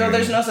of thing. No,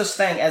 there's no such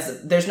thing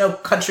there's no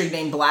country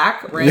named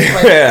black, right?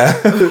 Yeah.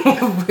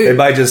 They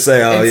might just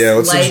say, oh yeah,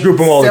 let's just group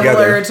them all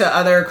together. Similar to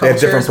other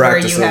cultures different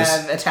practices. Where you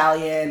have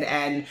Italian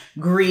and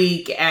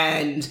Greek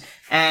and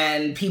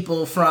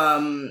people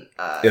from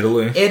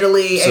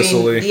Italy,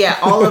 Sicily. I mean, yeah,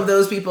 all of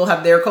those people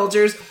have their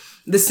cultures.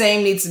 The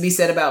same needs to be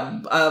said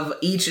of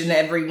each and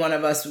every one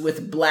of us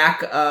with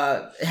black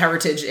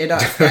heritage in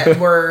us. That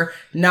we're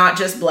not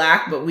just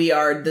black, but we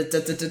are But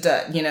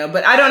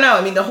I don't know.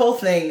 I mean, the whole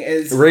thing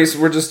is race.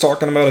 We're just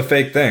talking about a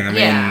fake thing. I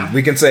mean,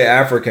 we can say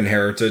African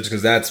heritage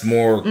because that's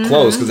more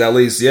close. Because at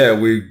least, yeah,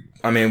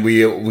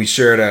 we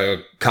shared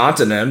a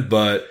continent,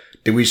 but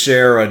did we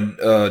share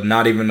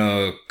not even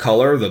a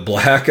color, the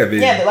black? I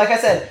mean, yeah, like I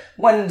said,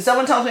 when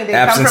someone tells me they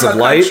come absence from of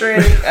light.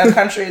 a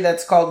country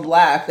that's called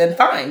black, then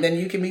fine, then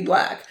you can be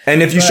black.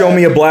 And if you show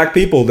me a black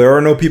people, there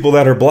are no people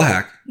that are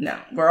black. No,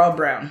 we're all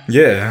brown.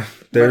 Yeah,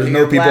 there's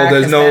no people. Black,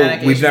 there's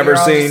Hispanic, no. We've Asian, never we're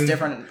all just seen.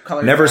 different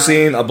colors Never brown.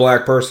 seen a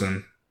black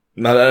person.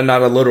 Not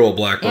a literal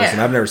black person.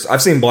 Yeah.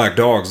 I've seen black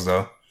dogs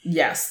though.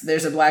 Yes,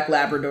 there's a black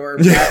Labrador,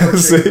 black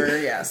retriever.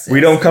 Yes, we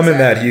don't come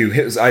exactly. in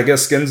that hue. I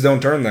guess skins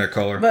don't turn that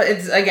color. But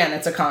it's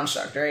a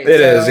construct, right? It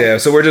is, yeah.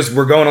 So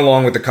we're going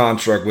along with the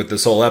construct with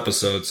this whole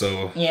episode.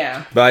 So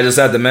yeah. But I just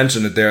had to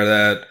mention it there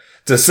that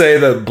to say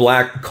the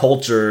black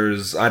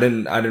cultures, I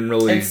didn't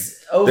really.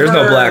 There's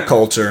no black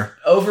culture.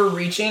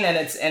 Overreaching and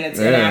it's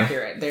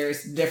inaccurate.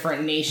 There's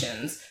different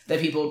nations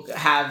that people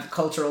have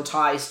cultural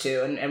ties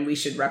to, and we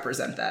should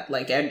represent that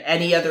like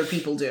any other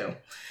people do.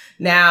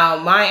 Now,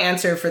 my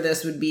answer for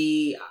this would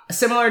be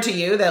similar to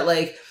you, that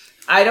like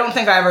I don't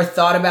think I ever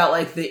thought about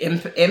like the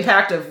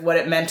impact of what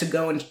it meant to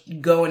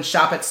go and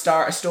shop at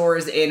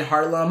stores in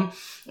Harlem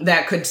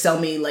that could sell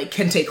me like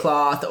kente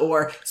cloth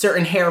or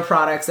certain hair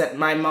products that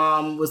my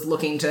mom was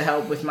looking to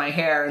help with my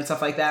hair and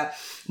stuff like that.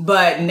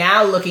 But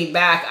now looking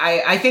back,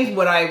 I think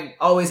what I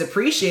always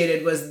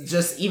appreciated was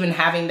just even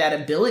having that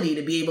ability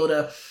to be able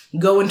to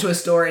go into a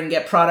store and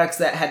get products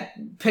that had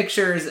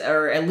pictures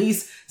or at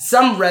least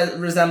some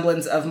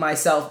resemblance of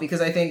myself.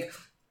 Because I think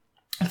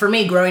for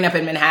me, growing up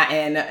in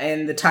Manhattan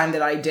and the time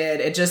that I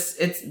did,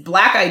 it's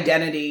black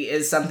identity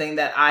is something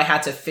that I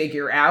had to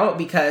figure out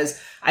because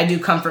I do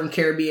come from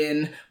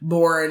Caribbean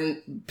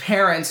born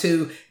parents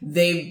who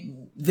they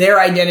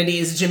their identity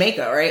is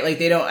Jamaica, right? Like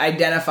they don't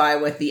identify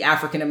with the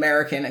African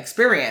American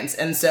experience.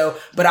 And so,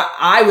 but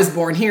I was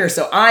born here,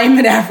 so I'm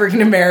an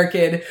African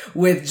American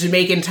with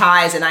Jamaican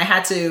ties, and I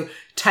had to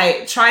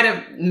try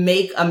to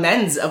make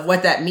amends of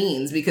what that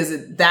means,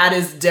 because that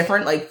is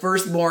different. Like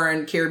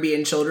firstborn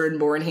Caribbean children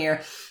born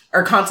here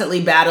are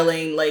constantly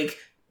battling like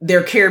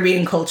their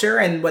Caribbean culture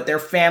and what their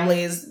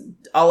family is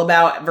all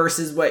about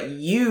versus what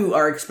you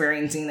are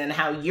experiencing and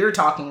how you're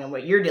talking and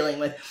what you're dealing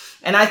with.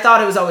 And I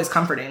thought it was always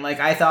comforting. Like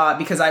I thought,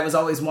 because I was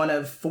always one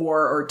of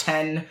 4 or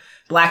 10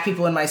 Black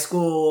people in my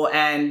school,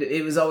 and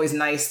it was always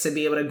nice to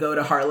be able to go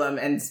to Harlem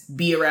and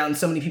be around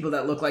so many people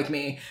that look like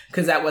me,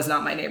 because that was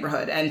not my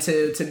neighborhood. And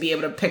to be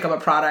able to pick up a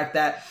product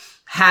that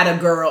had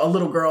a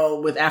little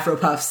girl with Afro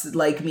puffs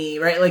like me,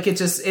 right? Like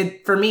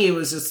for me, it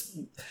was just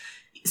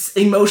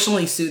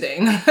emotionally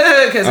soothing,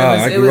 because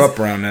I grew up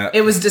around that.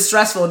 It was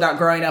distressful not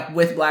growing up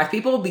with Black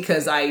people,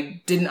 because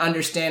I didn't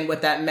understand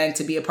what that meant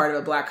to be a part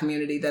of a Black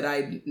community that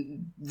I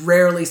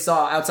rarely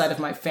saw outside of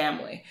my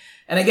family.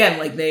 And again,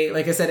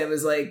 like I said, it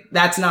was like,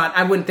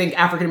 I wouldn't think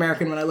African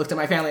American when I looked at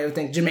my family, I would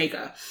think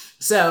Jamaica.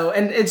 So,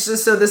 and it's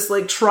just so this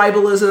like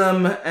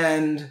tribalism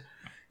and,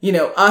 you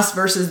know, us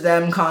versus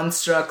them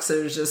constructs,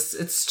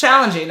 it's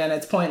challenging and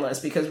it's pointless,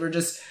 because we're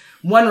just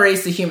one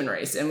race, the human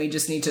race, and we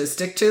just need to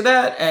stick to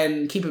that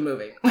and keep it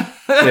moving. Yeah,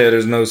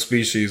 there's no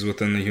species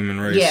within the human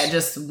race. Yeah,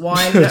 just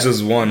one.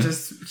 Just one.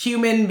 Just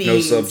human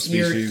beings. No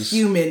subspecies.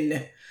 You're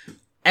human.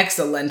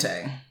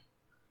 Excelente.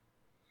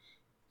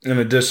 In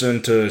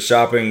addition to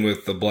shopping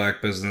with the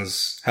Black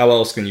business, how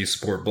else can you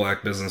support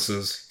Black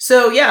businesses?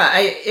 So yeah,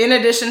 in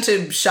addition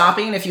to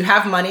shopping, if you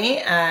have money,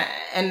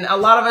 and a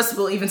lot of us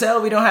will even say, oh,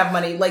 we don't have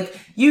money. Like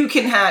you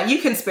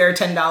can spare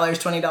 $10,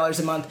 $20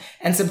 a month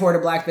and support a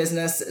Black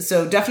business.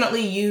 So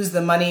definitely use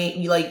the money,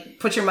 you like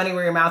put your money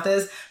where your mouth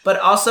is, but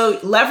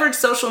also leverage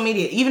social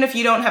media. Even if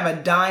you don't have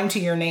a dime to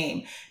your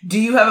name, do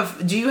you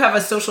have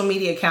a social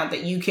media account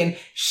that you can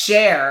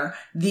share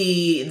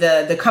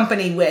the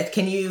company with?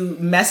 Can you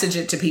message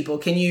it to people?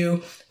 Can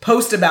you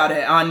post about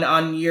it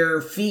on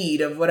your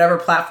feed of whatever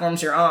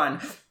platforms you're on?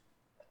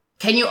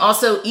 Can you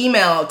also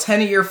email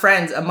 10 of your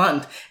friends a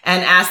month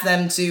and ask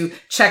them to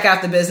check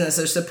out the business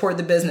or support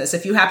the business?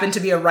 If you happen to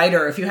be a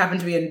writer, if you happen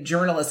to be a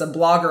journalist, a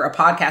blogger, a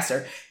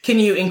podcaster, can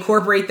you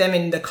incorporate them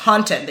in the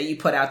content that you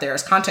put out there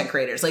as content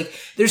creators? Like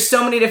there's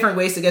so many different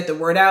ways to get the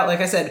word out.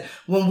 Like I said,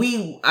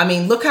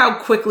 look how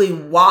quickly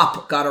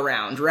WAP got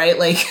around, right?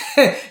 Like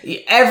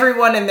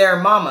everyone and their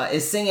mama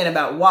is singing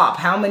about WAP.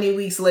 How many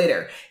weeks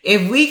later?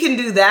 If we can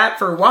do that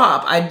for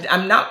WAP,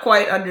 I'm not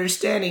quite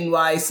understanding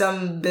why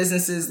some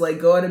businesses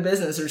like go out of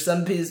business, or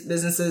some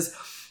businesses,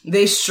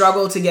 they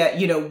struggle to get,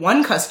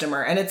 one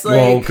customer. And it's like,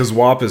 well, because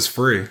WAP is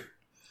free.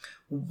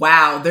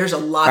 Wow, there's a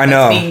lot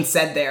that's being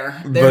said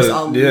there. There's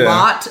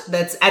lot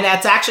that's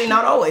actually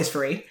not always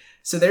free.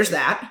 So there's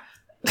that.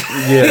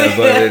 Yeah,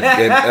 but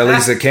at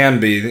least it can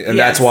be. And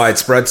that's why it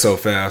spread so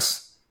fast.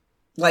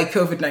 Like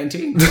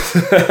COVID-19.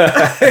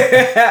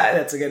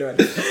 That's a good one.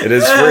 It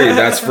is free.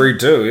 That's free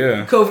too,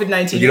 yeah.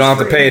 COVID-19 You don't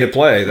have to pay to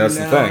play. That's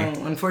the thing.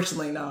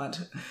 Unfortunately not.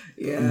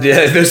 Yeah.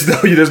 Yeah,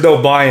 there's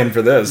no buy-in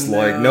for this. No.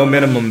 Like, no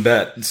minimum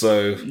bet.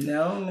 So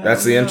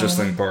that's the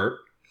interesting part.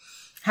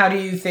 How do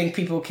you think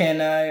people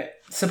can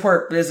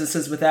support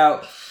businesses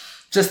without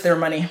just their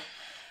money?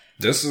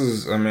 This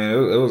is, it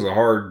was a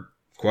hard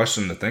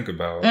question to think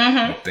about.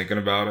 Mm-hmm. Thinking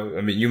about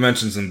it. You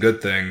mentioned some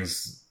good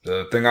things.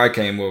 The thing I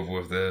came up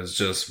with is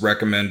just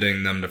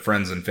recommending them to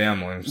friends and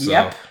family.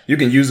 So you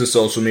can use a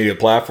social media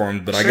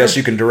platform, but I guess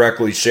you can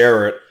directly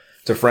share it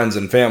to friends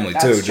and family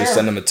too. True. Just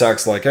send them a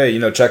text like, hey,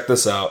 check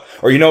this out.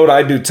 Or what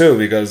I do too,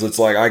 because it's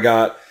like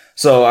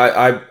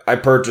I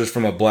purchased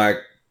from a Black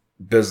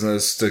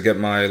business to get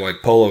my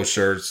like polo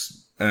shirts.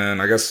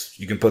 And I guess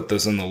you can put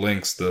this in the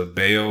links, the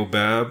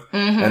Baobab.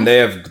 Mm-hmm. And they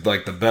have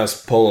like the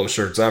best polo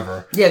shirts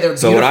ever. Yeah, they're beautiful.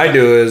 So what I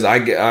do is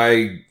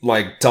I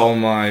like tell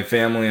my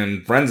family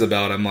and friends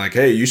about it. I'm like,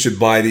 hey, you should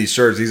buy these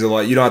shirts. These are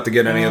like, you don't have to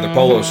get any other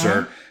polo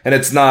shirt. And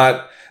it's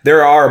not,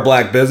 there are a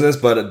Black business,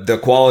 but the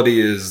quality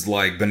is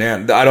like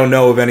banana. I don't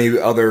know of any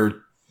other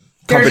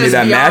company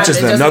that matches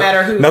them.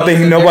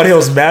 Nobody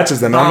else matches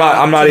them.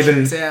 I'm not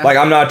even like,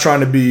 I'm not trying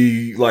to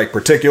be like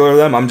particular of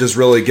them. I'm just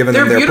really giving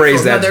them their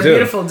praise that's due. They're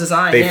beautiful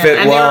design. They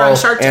fit well,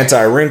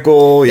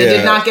 anti-wrinkle. They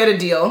did not get a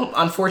deal,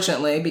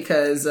 unfortunately,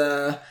 because,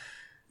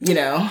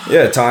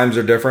 Yeah, times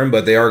are different,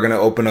 but they are going to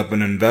open up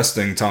an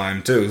investing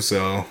time too.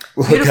 So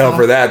look out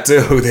for that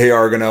too. They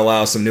are going to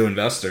allow some new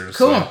investors.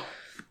 Cool. So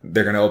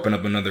they're going to open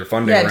up another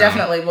funding round.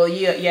 Definitely. Well,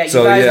 you guys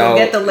will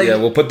get the link. Yeah,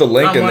 we'll put the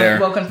link in there.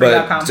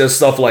 Wokenfree.com. But just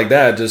stuff like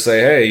that. Just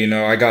say, hey,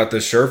 I got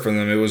this shirt from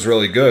them. It was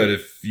really good.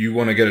 If you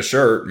want to get a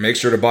shirt, make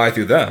sure to buy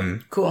through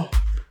them. Cool.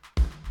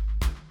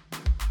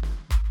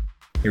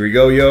 Here we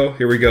go,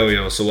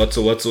 yo. So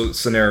what's a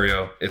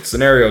scenario? It's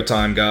scenario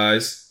time,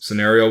 guys.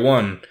 Scenario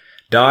 1.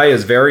 Di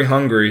is very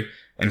hungry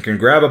and can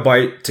grab a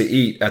bite to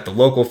eat at the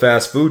local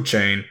fast food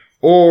chain,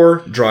 or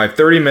drive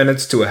 30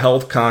 minutes to a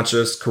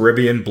health-conscious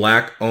Caribbean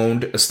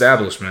Black-owned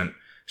establishment.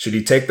 Should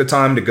he take the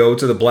time to go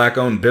to the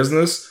Black-owned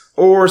business,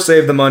 or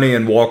save the money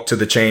and walk to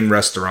the chain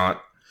restaurant?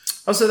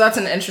 Oh, so that's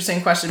an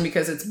interesting question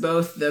because it's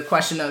both the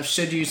question of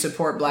should you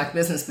support black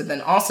business, but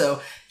then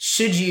also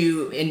should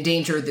you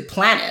endanger the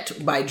planet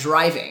by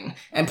driving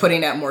and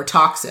putting out more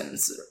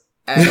toxins?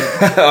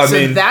 I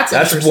mean,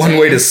 that's one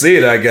way to see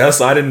it, I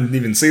guess. I didn't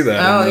even see that.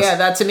 Oh, yeah.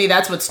 That to me,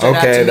 that's what stood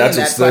out to me in that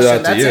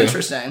question. That's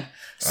interesting.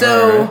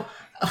 So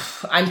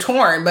I'm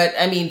torn, but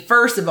I mean,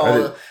 first of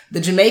all, the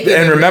Jamaican.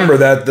 And remember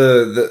that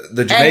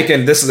the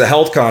Jamaican, this is a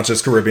health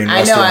conscious Caribbean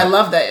restaurant. I know, I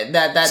love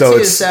that so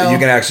too. So you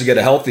can actually get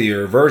a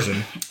healthier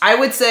version. I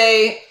would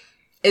say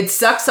it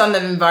sucks on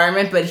the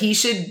environment, but he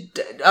should,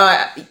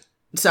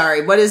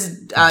 sorry, what is,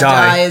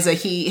 die is a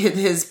he,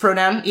 his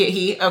pronoun?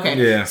 He? Okay.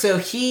 Yeah. So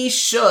he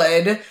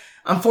should,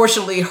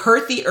 unfortunately,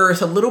 hurt the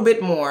earth a little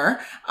bit more,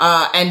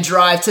 and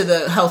drive to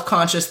the health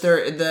conscious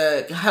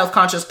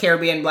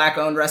Caribbean black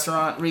owned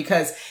restaurant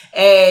because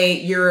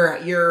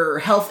your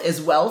health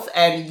is wealth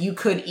and you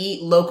could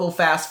eat local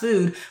fast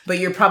food, but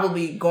you're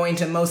probably going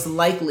to most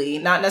likely,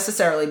 not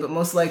necessarily, but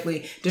most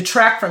likely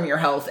detract from your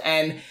health.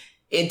 And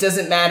it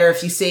doesn't matter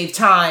if you save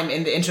time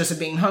in the interest of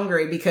being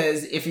hungry,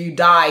 because if you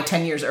die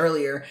 10 years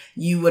earlier,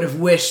 you would have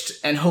wished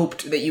and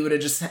hoped that you would have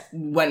just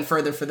went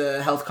further for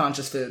the health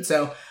conscious food.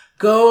 So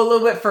go a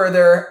little bit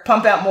further,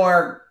 pump out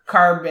more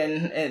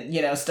carbon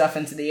and, stuff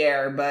into the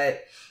air,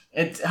 but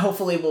it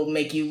hopefully will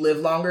make you live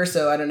longer.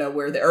 So I don't know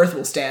where the earth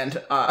will stand.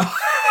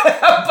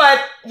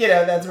 But,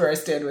 that's where I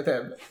stand with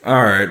him.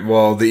 All right.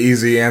 Well, the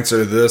easy answer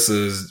to this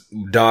is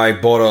Di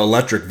bought an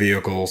electric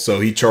vehicle, so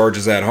he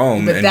charges at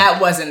home. But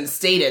that wasn't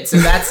stated, so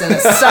that's an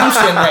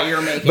assumption that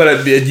you're making.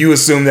 But you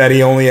assume that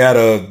he only had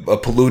a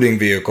polluting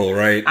vehicle,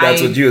 right?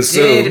 That's what you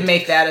assume. I did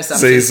make that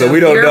assumption. See, so we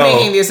don't know. You're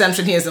making the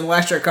assumption he has an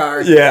electric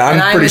car. Yeah,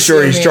 I'm pretty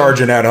sure he's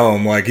charging at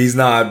home. Like, he's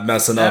not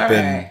messing up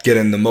and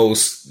getting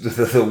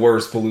the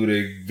worst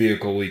polluting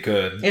vehicle he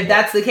could. If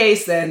that's the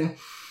case, then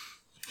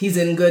he's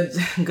in good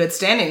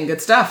standing,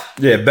 good stuff.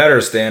 Yeah,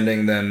 better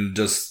standing than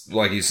just,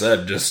 like you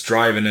said, just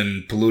driving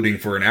and polluting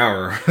for an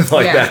hour.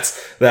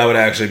 That would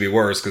actually be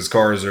worse because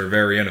cars are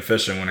very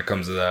inefficient when it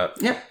comes to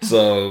that. Yep.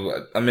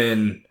 So, I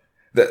mean,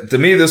 to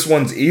me, this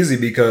one's easy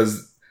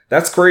because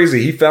that's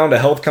crazy. He found a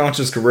health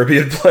conscious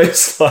Caribbean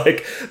place.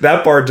 Like,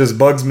 that part just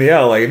bugs me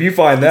out. Like, if you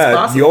find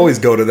that, you always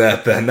go to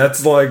that then.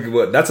 That's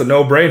that's a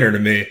no-brainer to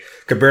me.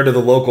 Compared to the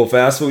local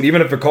fast food,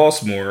 even if it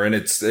costs more and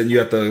you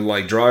have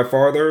to drive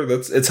farther,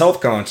 it's health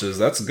conscious.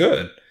 That's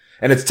good.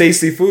 And it's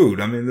tasty food.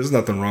 I mean, there's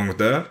nothing wrong with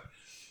that.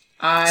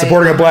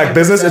 Supporting a black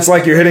business, it's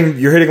like you're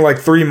hitting like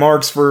 3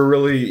 marks for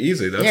really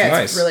easy. That's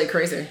nice. It's really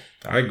crazy.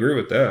 I agree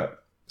with that.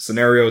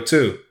 Scenario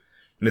 2.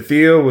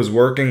 Nithia was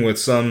working with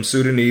some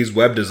Sudanese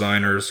web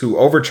designers who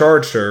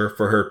overcharged her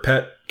for her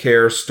pet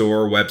care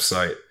store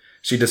website.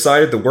 She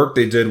decided the work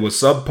they did was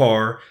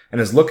subpar and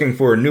is looking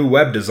for a new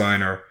web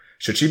designer.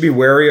 Should she be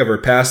wary of her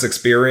past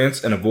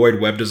experience and avoid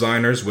web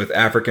designers with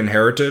African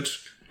heritage?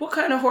 What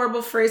kind of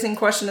horrible phrasing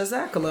question is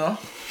that, Khalil?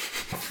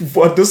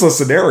 What? This is a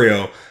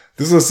scenario.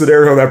 This is a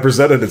scenario that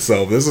presented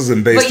itself. This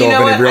isn't based off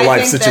any real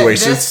life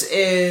situations. This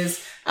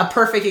is a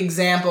perfect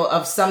example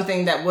of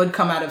something that would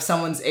come out of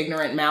someone's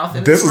ignorant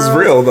mouth. This is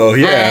real, though.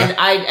 Yeah.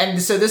 And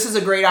so this is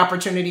a great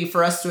opportunity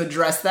for us to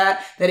address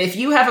that if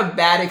you have a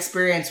bad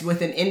experience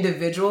with an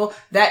individual,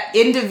 that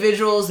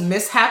individual's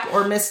mishap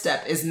or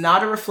misstep is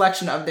not a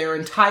reflection of their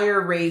entire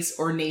race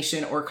or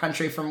nation or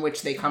country from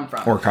which they come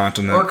from. Or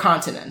continent.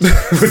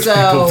 Which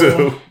people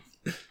do.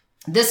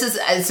 This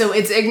is, so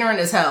it's ignorant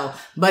as hell,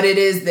 but it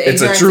is the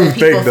ignorance that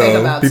people think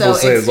about. People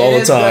say it all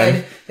the time.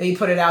 Good that you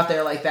put it out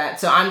there like that.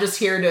 So I'm just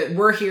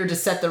we're here to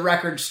set the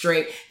record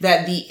straight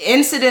that the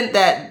incident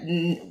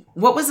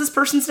what was this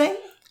person's name?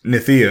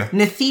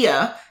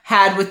 Nithia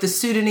had with the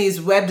Sudanese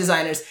web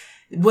designers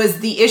was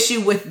the issue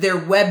with their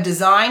web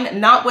design,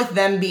 not with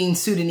them being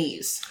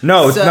Sudanese.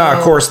 No, it's not.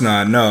 Of course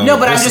not. No,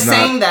 but I'm just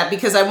saying that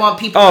because I want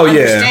people to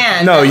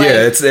understand. No,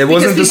 it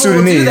wasn't the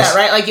Sudanese. Will do that,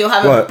 right? Like, you'll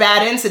have a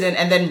bad incident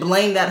and then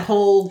blame that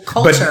whole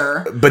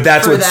culture but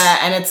that's for that,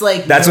 and it's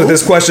like that's what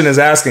this question is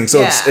asking. So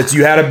it's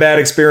you had a bad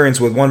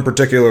experience with one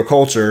particular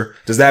culture.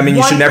 Does that mean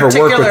you should never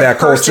work with that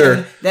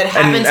culture? That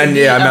happens to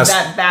be of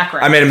that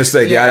background. I made a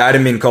mistake. Yeah, I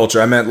didn't mean culture.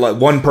 I meant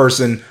one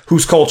person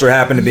whose culture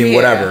happened to be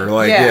whatever.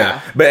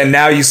 But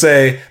now you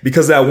say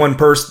because that one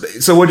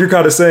person. So what you're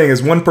kind of saying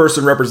is one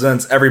person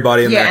represents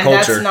everybody in that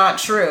culture. That's not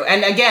true.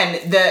 And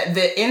again,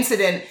 the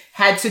incident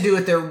had to do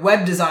with their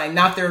web design,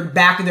 not their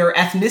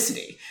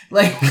ethnicity.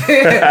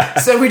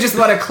 So we just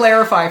want to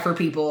clarify for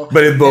people.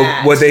 But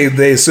what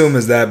they assume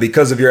is that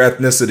because of your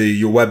ethnicity,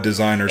 your web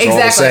designers are all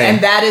the same.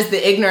 And that is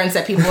the ignorance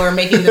that people are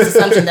making this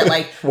assumption that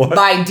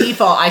by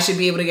default I should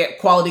be able to get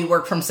quality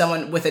work from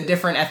someone with a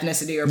different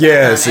ethnicity or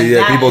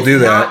background. People do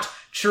that.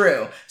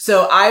 True.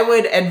 So I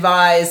would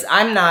advise,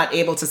 I'm not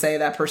able to say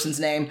that person's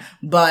name,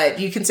 but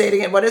you can say it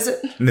again. What is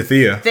it?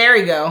 Nithia. There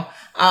you go.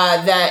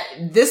 that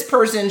this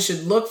person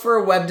should look for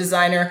a web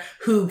designer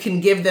who can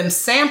give them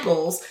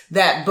samples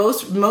that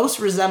most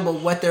resemble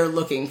what they're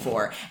looking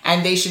for.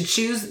 And they should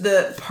choose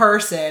the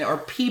person or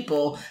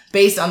people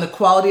based on the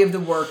quality of the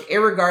work,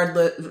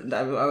 irregardless.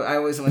 I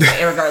always want to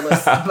say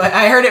irregardless, but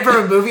I heard it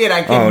from a movie and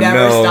I could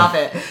never stop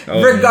it.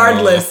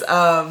 Regardless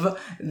of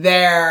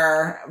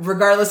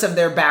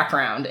their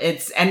background.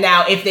 And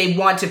now if they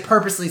want to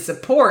purposely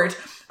support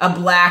a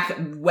Black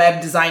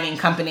web designing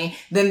company,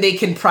 then they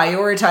can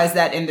prioritize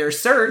that in their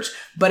search.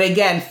 But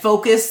again,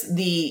 focus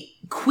the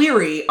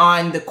query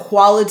on the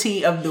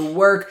quality of the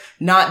work,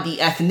 not the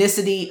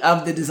ethnicity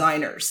of the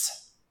designers.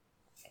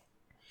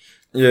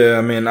 Yeah,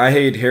 I mean, I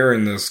hate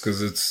hearing this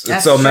because it's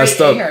so messed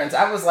up. Ignorance.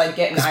 I was like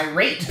getting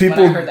irate when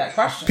I heard that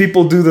question.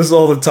 People do this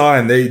all the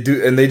time. They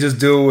just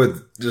do it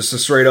with just a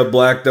straight up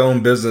Black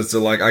owned business.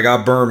 They're like, I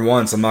got burned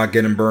once, I'm not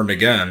getting burned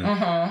again.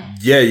 Mm-hmm.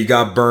 Yeah, you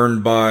got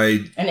burned by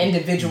an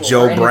individual.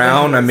 Joe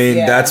Brown. I mean,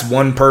 that's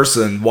one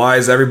person. Why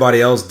is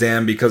everybody else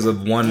damned because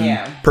of one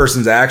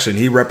person's action?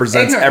 He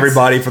represents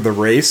everybody for the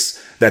race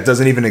that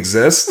doesn't even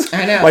exist.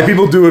 I know. Like,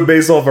 people do it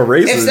based off of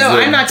races. If so,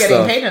 I'm not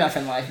getting paid enough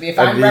in life. If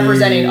I'm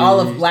representing all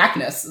of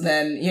Blackness,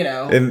 then,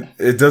 and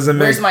it doesn't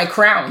make... Where's my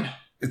crown?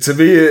 To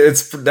me,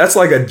 that's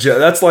like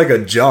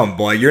a jump.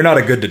 Like, you're not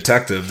a good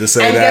detective to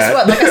say and that. Guess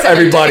what? Like I said,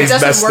 everybody's it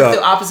doesn't messed work up.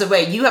 the opposite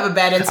way. You have a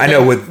bad incident I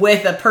know,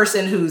 with a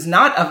person who's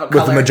not of a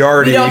color. With the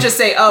majority. You don't just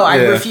say, "Oh, I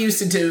refuse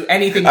to do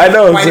anything." I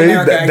know. White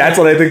America That's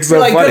what I think is so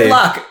like, funny.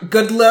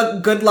 Good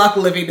luck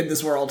living in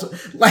this world.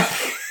 Like,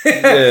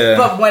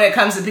 but when it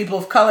comes to people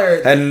of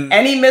color, and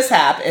any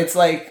mishap, it's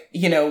like,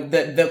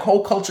 the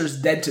whole culture's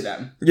dead to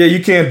them. Yeah,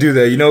 you can't do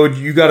that.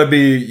 You got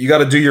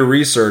to do your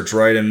research,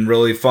 right, and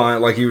really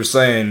find, like you were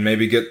saying,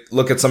 maybe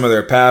look at some of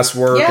their past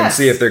work and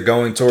see if they're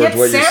going towards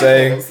what you're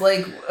saying.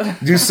 Like,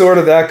 do sort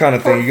of that kind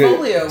of thing.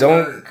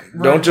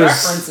 Don't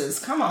just references.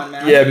 Come on,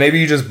 man. Yeah, maybe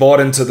you just bought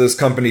into this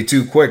company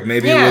too quick.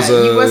 Maybe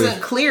it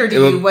wasn't clear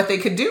to you what they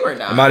could do or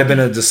not. It might have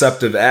been a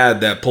deceptive ad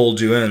that pulled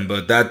you in,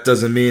 but that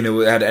doesn't mean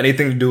it had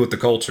anything to do with the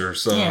culture.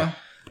 So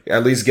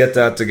at least get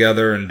that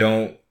together and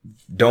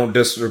don't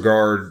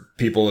disregard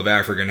people of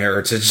African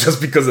heritage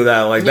just because of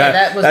that. Like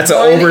that's an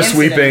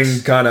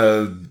oversweeping kind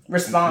of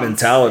response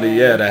mentality.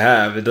 To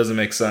have. It doesn't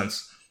make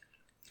sense.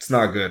 It's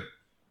not good.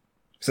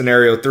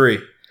 Scenario 3.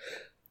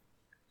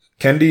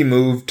 Kendi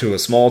moved to a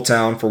small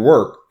town for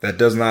work that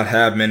does not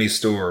have many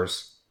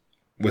stores,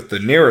 with the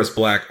nearest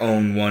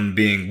Black-owned one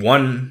being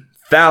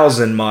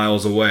 1,000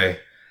 miles away.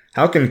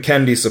 How can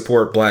Kendi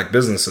support Black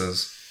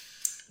businesses?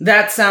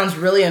 That sounds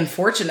really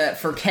unfortunate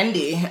for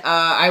Kendi.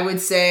 I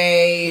would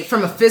say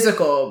from a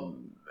physical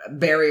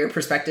barrier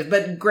perspective,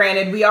 but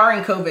granted, we are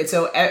in COVID,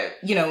 so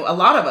a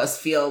lot of us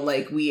feel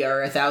like we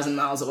are 1,000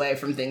 miles away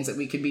from things that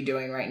we could be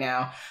doing right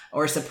now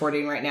or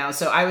supporting right now.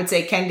 So I would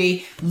say,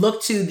 Kendi,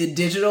 look to the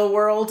digital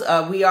world.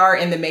 We are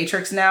in the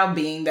matrix now,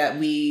 being that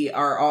we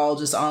are all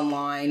just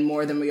online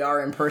more than we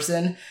are in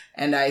person.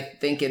 And I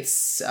think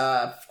it's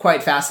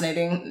quite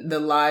fascinating, the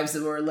lives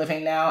that we're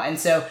living now. And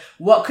so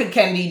what could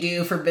Kendi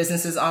do for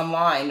businesses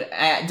online?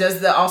 Does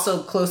the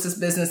also closest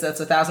business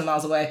that's 1,000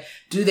 miles away,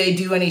 do they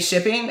do any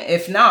shipping?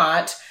 If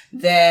not,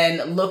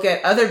 then look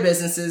at other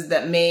businesses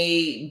that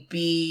may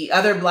be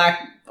other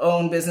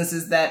Black-owned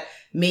businesses that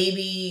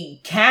maybe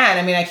can.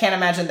 I mean, I can't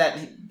imagine that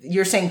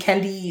you're saying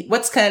Kendi.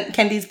 What's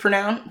Kendi's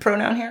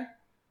pronoun here?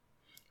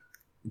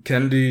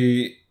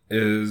 Kendi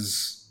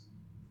is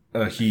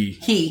a he.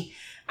 He.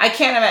 I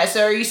can't imagine.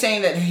 So are you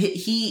saying that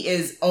he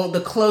is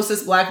the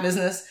closest Black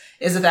business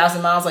is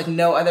 1,000 miles, like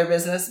no other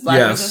business?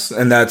 Business?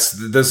 And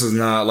this is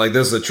not like,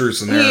 this is a true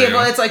scenario. Yeah,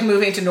 well, it's like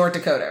moving to North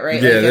Dakota,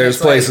 right? Yeah, there's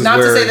places not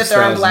where to say that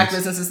there aren't Black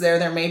businesses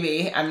there may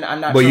be. I'm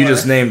not Well, sure. you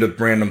just named a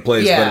random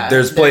place, but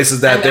there's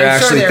places that they're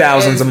actually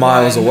thousands of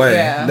miles away.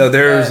 Yeah, no,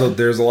 there's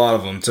a lot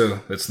of them too.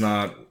 It's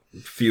not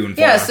few and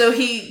far. Yeah, so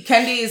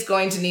Kendi is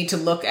going to need to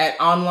look at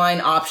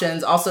online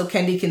options. Also,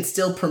 Kendi can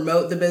still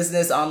promote the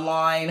business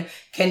online.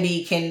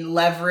 Kendi can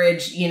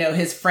leverage,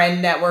 his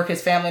friend network,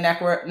 his family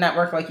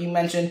network, like you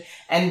mentioned,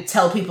 and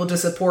tell people to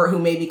support who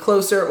may be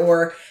closer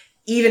or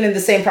even in the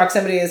same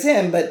proximity as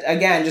him. But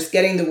again, just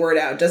getting the word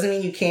out doesn't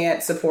mean you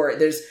can't support.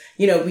 There's,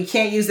 we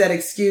can't use that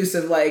excuse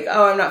of like,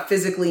 oh, I'm not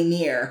physically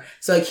near,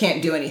 so I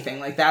can't do anything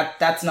like that.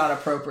 That's not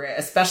appropriate,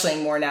 especially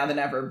more now than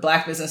ever.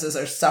 Black businesses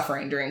are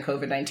suffering during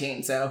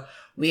COVID-19. So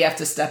we have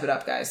to step it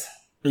up, guys.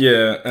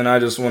 Yeah. And I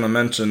just want to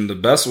mention the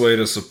best way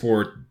to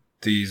support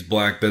these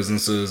Black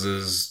businesses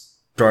is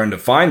trying to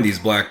find these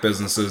Black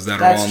businesses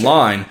that are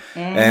online. Mm-hmm.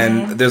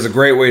 And there's a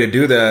great way to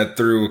do that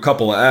through a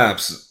couple of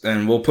apps.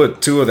 And we'll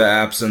put 2 of the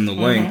apps in the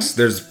links.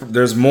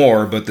 There's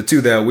more, but the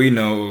 2 that we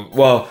know,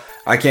 well,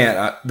 I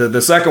can't.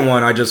 The second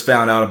one I just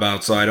found out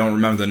about, so I don't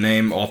remember the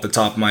name off the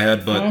top of my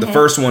head. But the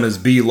first one is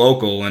Be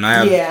Local, and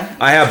I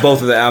have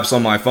both of the apps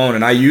on my phone,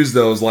 and I use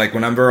those like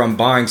whenever I'm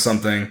buying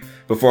something.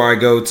 Before I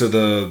go to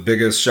the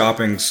biggest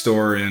shopping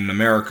store in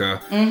America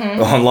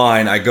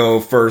online, I go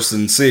first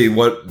and see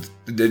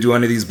do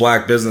any of these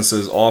Black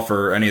businesses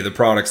offer any of the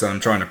products that I'm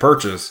trying to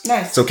purchase.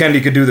 Nice. So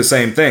Kendi could do the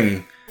same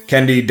thing.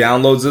 Kendi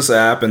downloads this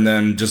app and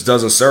then just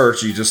does a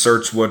search. You just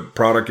search what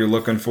product you're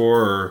looking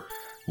for or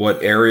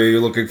what area you're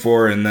looking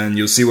for, and then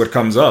you'll see what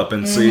comes up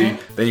and see.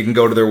 Then you can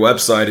go to their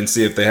website and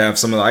see if they have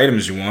some of the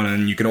items you want,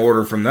 and you can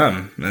order from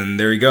them. And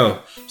there you go.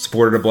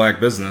 Supported a black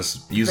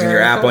business using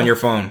your app on your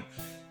phone.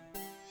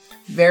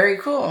 Very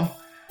cool.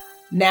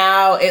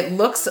 Now, it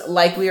looks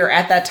like we are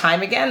at that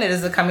time again. It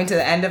is coming to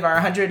the end of our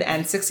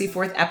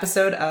 164th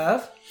episode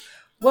of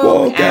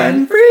Woke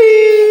and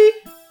Free.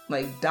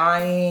 Like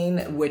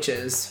dying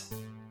witches.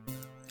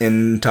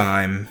 In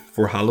time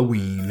for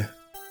Halloween.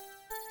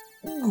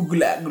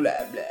 Blah,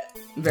 blah, blah.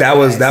 That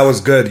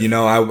was good. You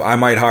know, I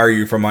might hire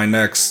you for my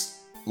next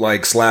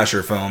like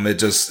slasher film.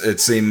 It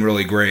seemed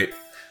really great.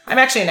 I'm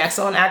actually an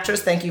excellent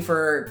actress. Thank you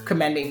for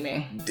commending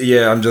me.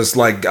 Yeah, I'm just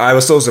like, I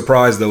was so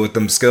surprised though with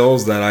them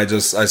skills that I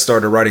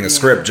started writing a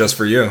script just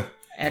for you.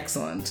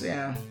 Excellent,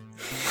 yeah.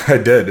 I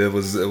did. It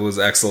was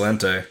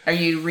excelente. Are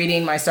you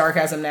reading my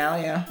sarcasm now?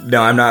 Yeah.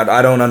 No, I'm not.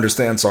 I don't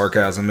understand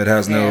sarcasm. It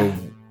has no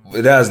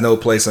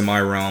place in my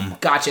realm.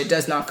 Gotcha. It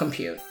does not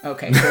compute.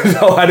 Okay. Cool.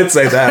 No, I didn't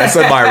say that. I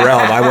said my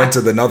realm. I went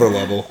to another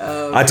level.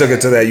 Okay. I took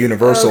it to that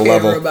universal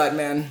level. Robot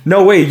man.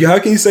 No, wait. How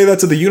can you say that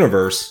to the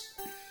universe?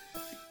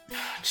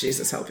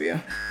 Jesus help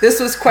you. This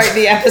was quite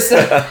the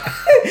episode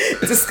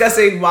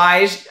discussing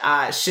why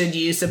should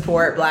you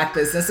support black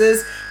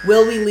businesses.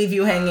 Will we leave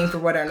you hanging for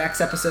what our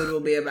next episode will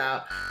be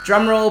about?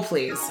 Drum roll,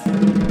 please.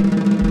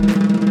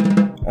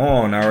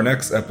 On our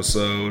next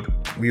episode,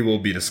 we will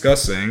be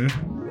discussing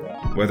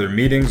whether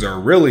meetings are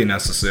really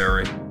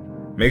necessary.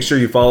 Make sure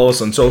you follow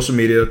us on social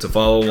media to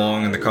follow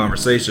along in the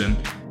conversation,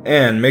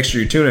 and make sure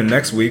you tune in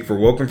next week for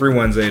Woken Free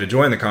Wednesday to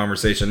join the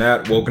conversation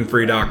at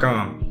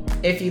wokenfree.com.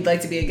 If you'd like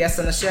to be a guest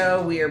on the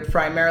show, we are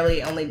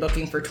primarily only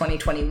booking for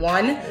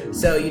 2021,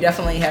 so you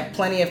definitely have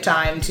plenty of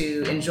time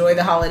to enjoy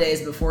the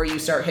holidays before you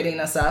start hitting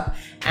us up.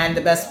 And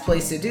the best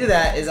place to do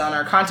that is on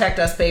our Contact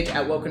Us page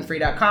at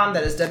wokenfree.com.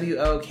 That is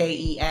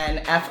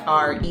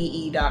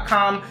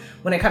WOKENFREE.com.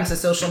 When it comes to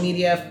social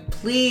media,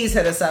 please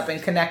hit us up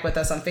and connect with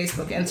us on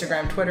Facebook,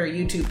 Instagram, Twitter,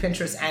 YouTube,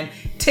 Pinterest, and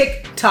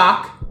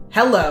TikTok.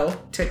 Hello,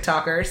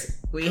 TikTokers.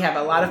 We have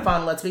a lot of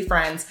fun. Let's be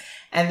friends.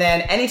 And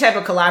then any type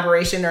of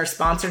collaboration or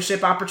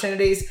sponsorship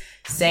opportunities,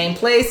 same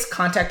place,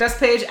 Contact Us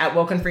page at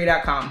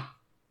wokenfree.com.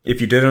 If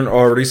you didn't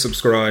already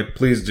subscribe,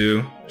 please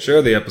do.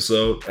 Share the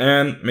episode,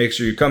 and make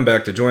sure you come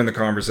back to join the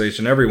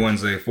conversation every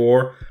Wednesday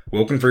for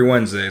Woken Free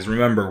Wednesdays.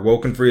 Remember,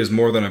 Woken Free is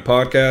more than a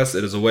podcast,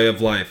 it is a way of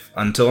life.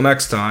 Until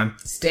next time.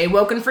 Stay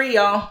woken free,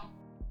 y'all.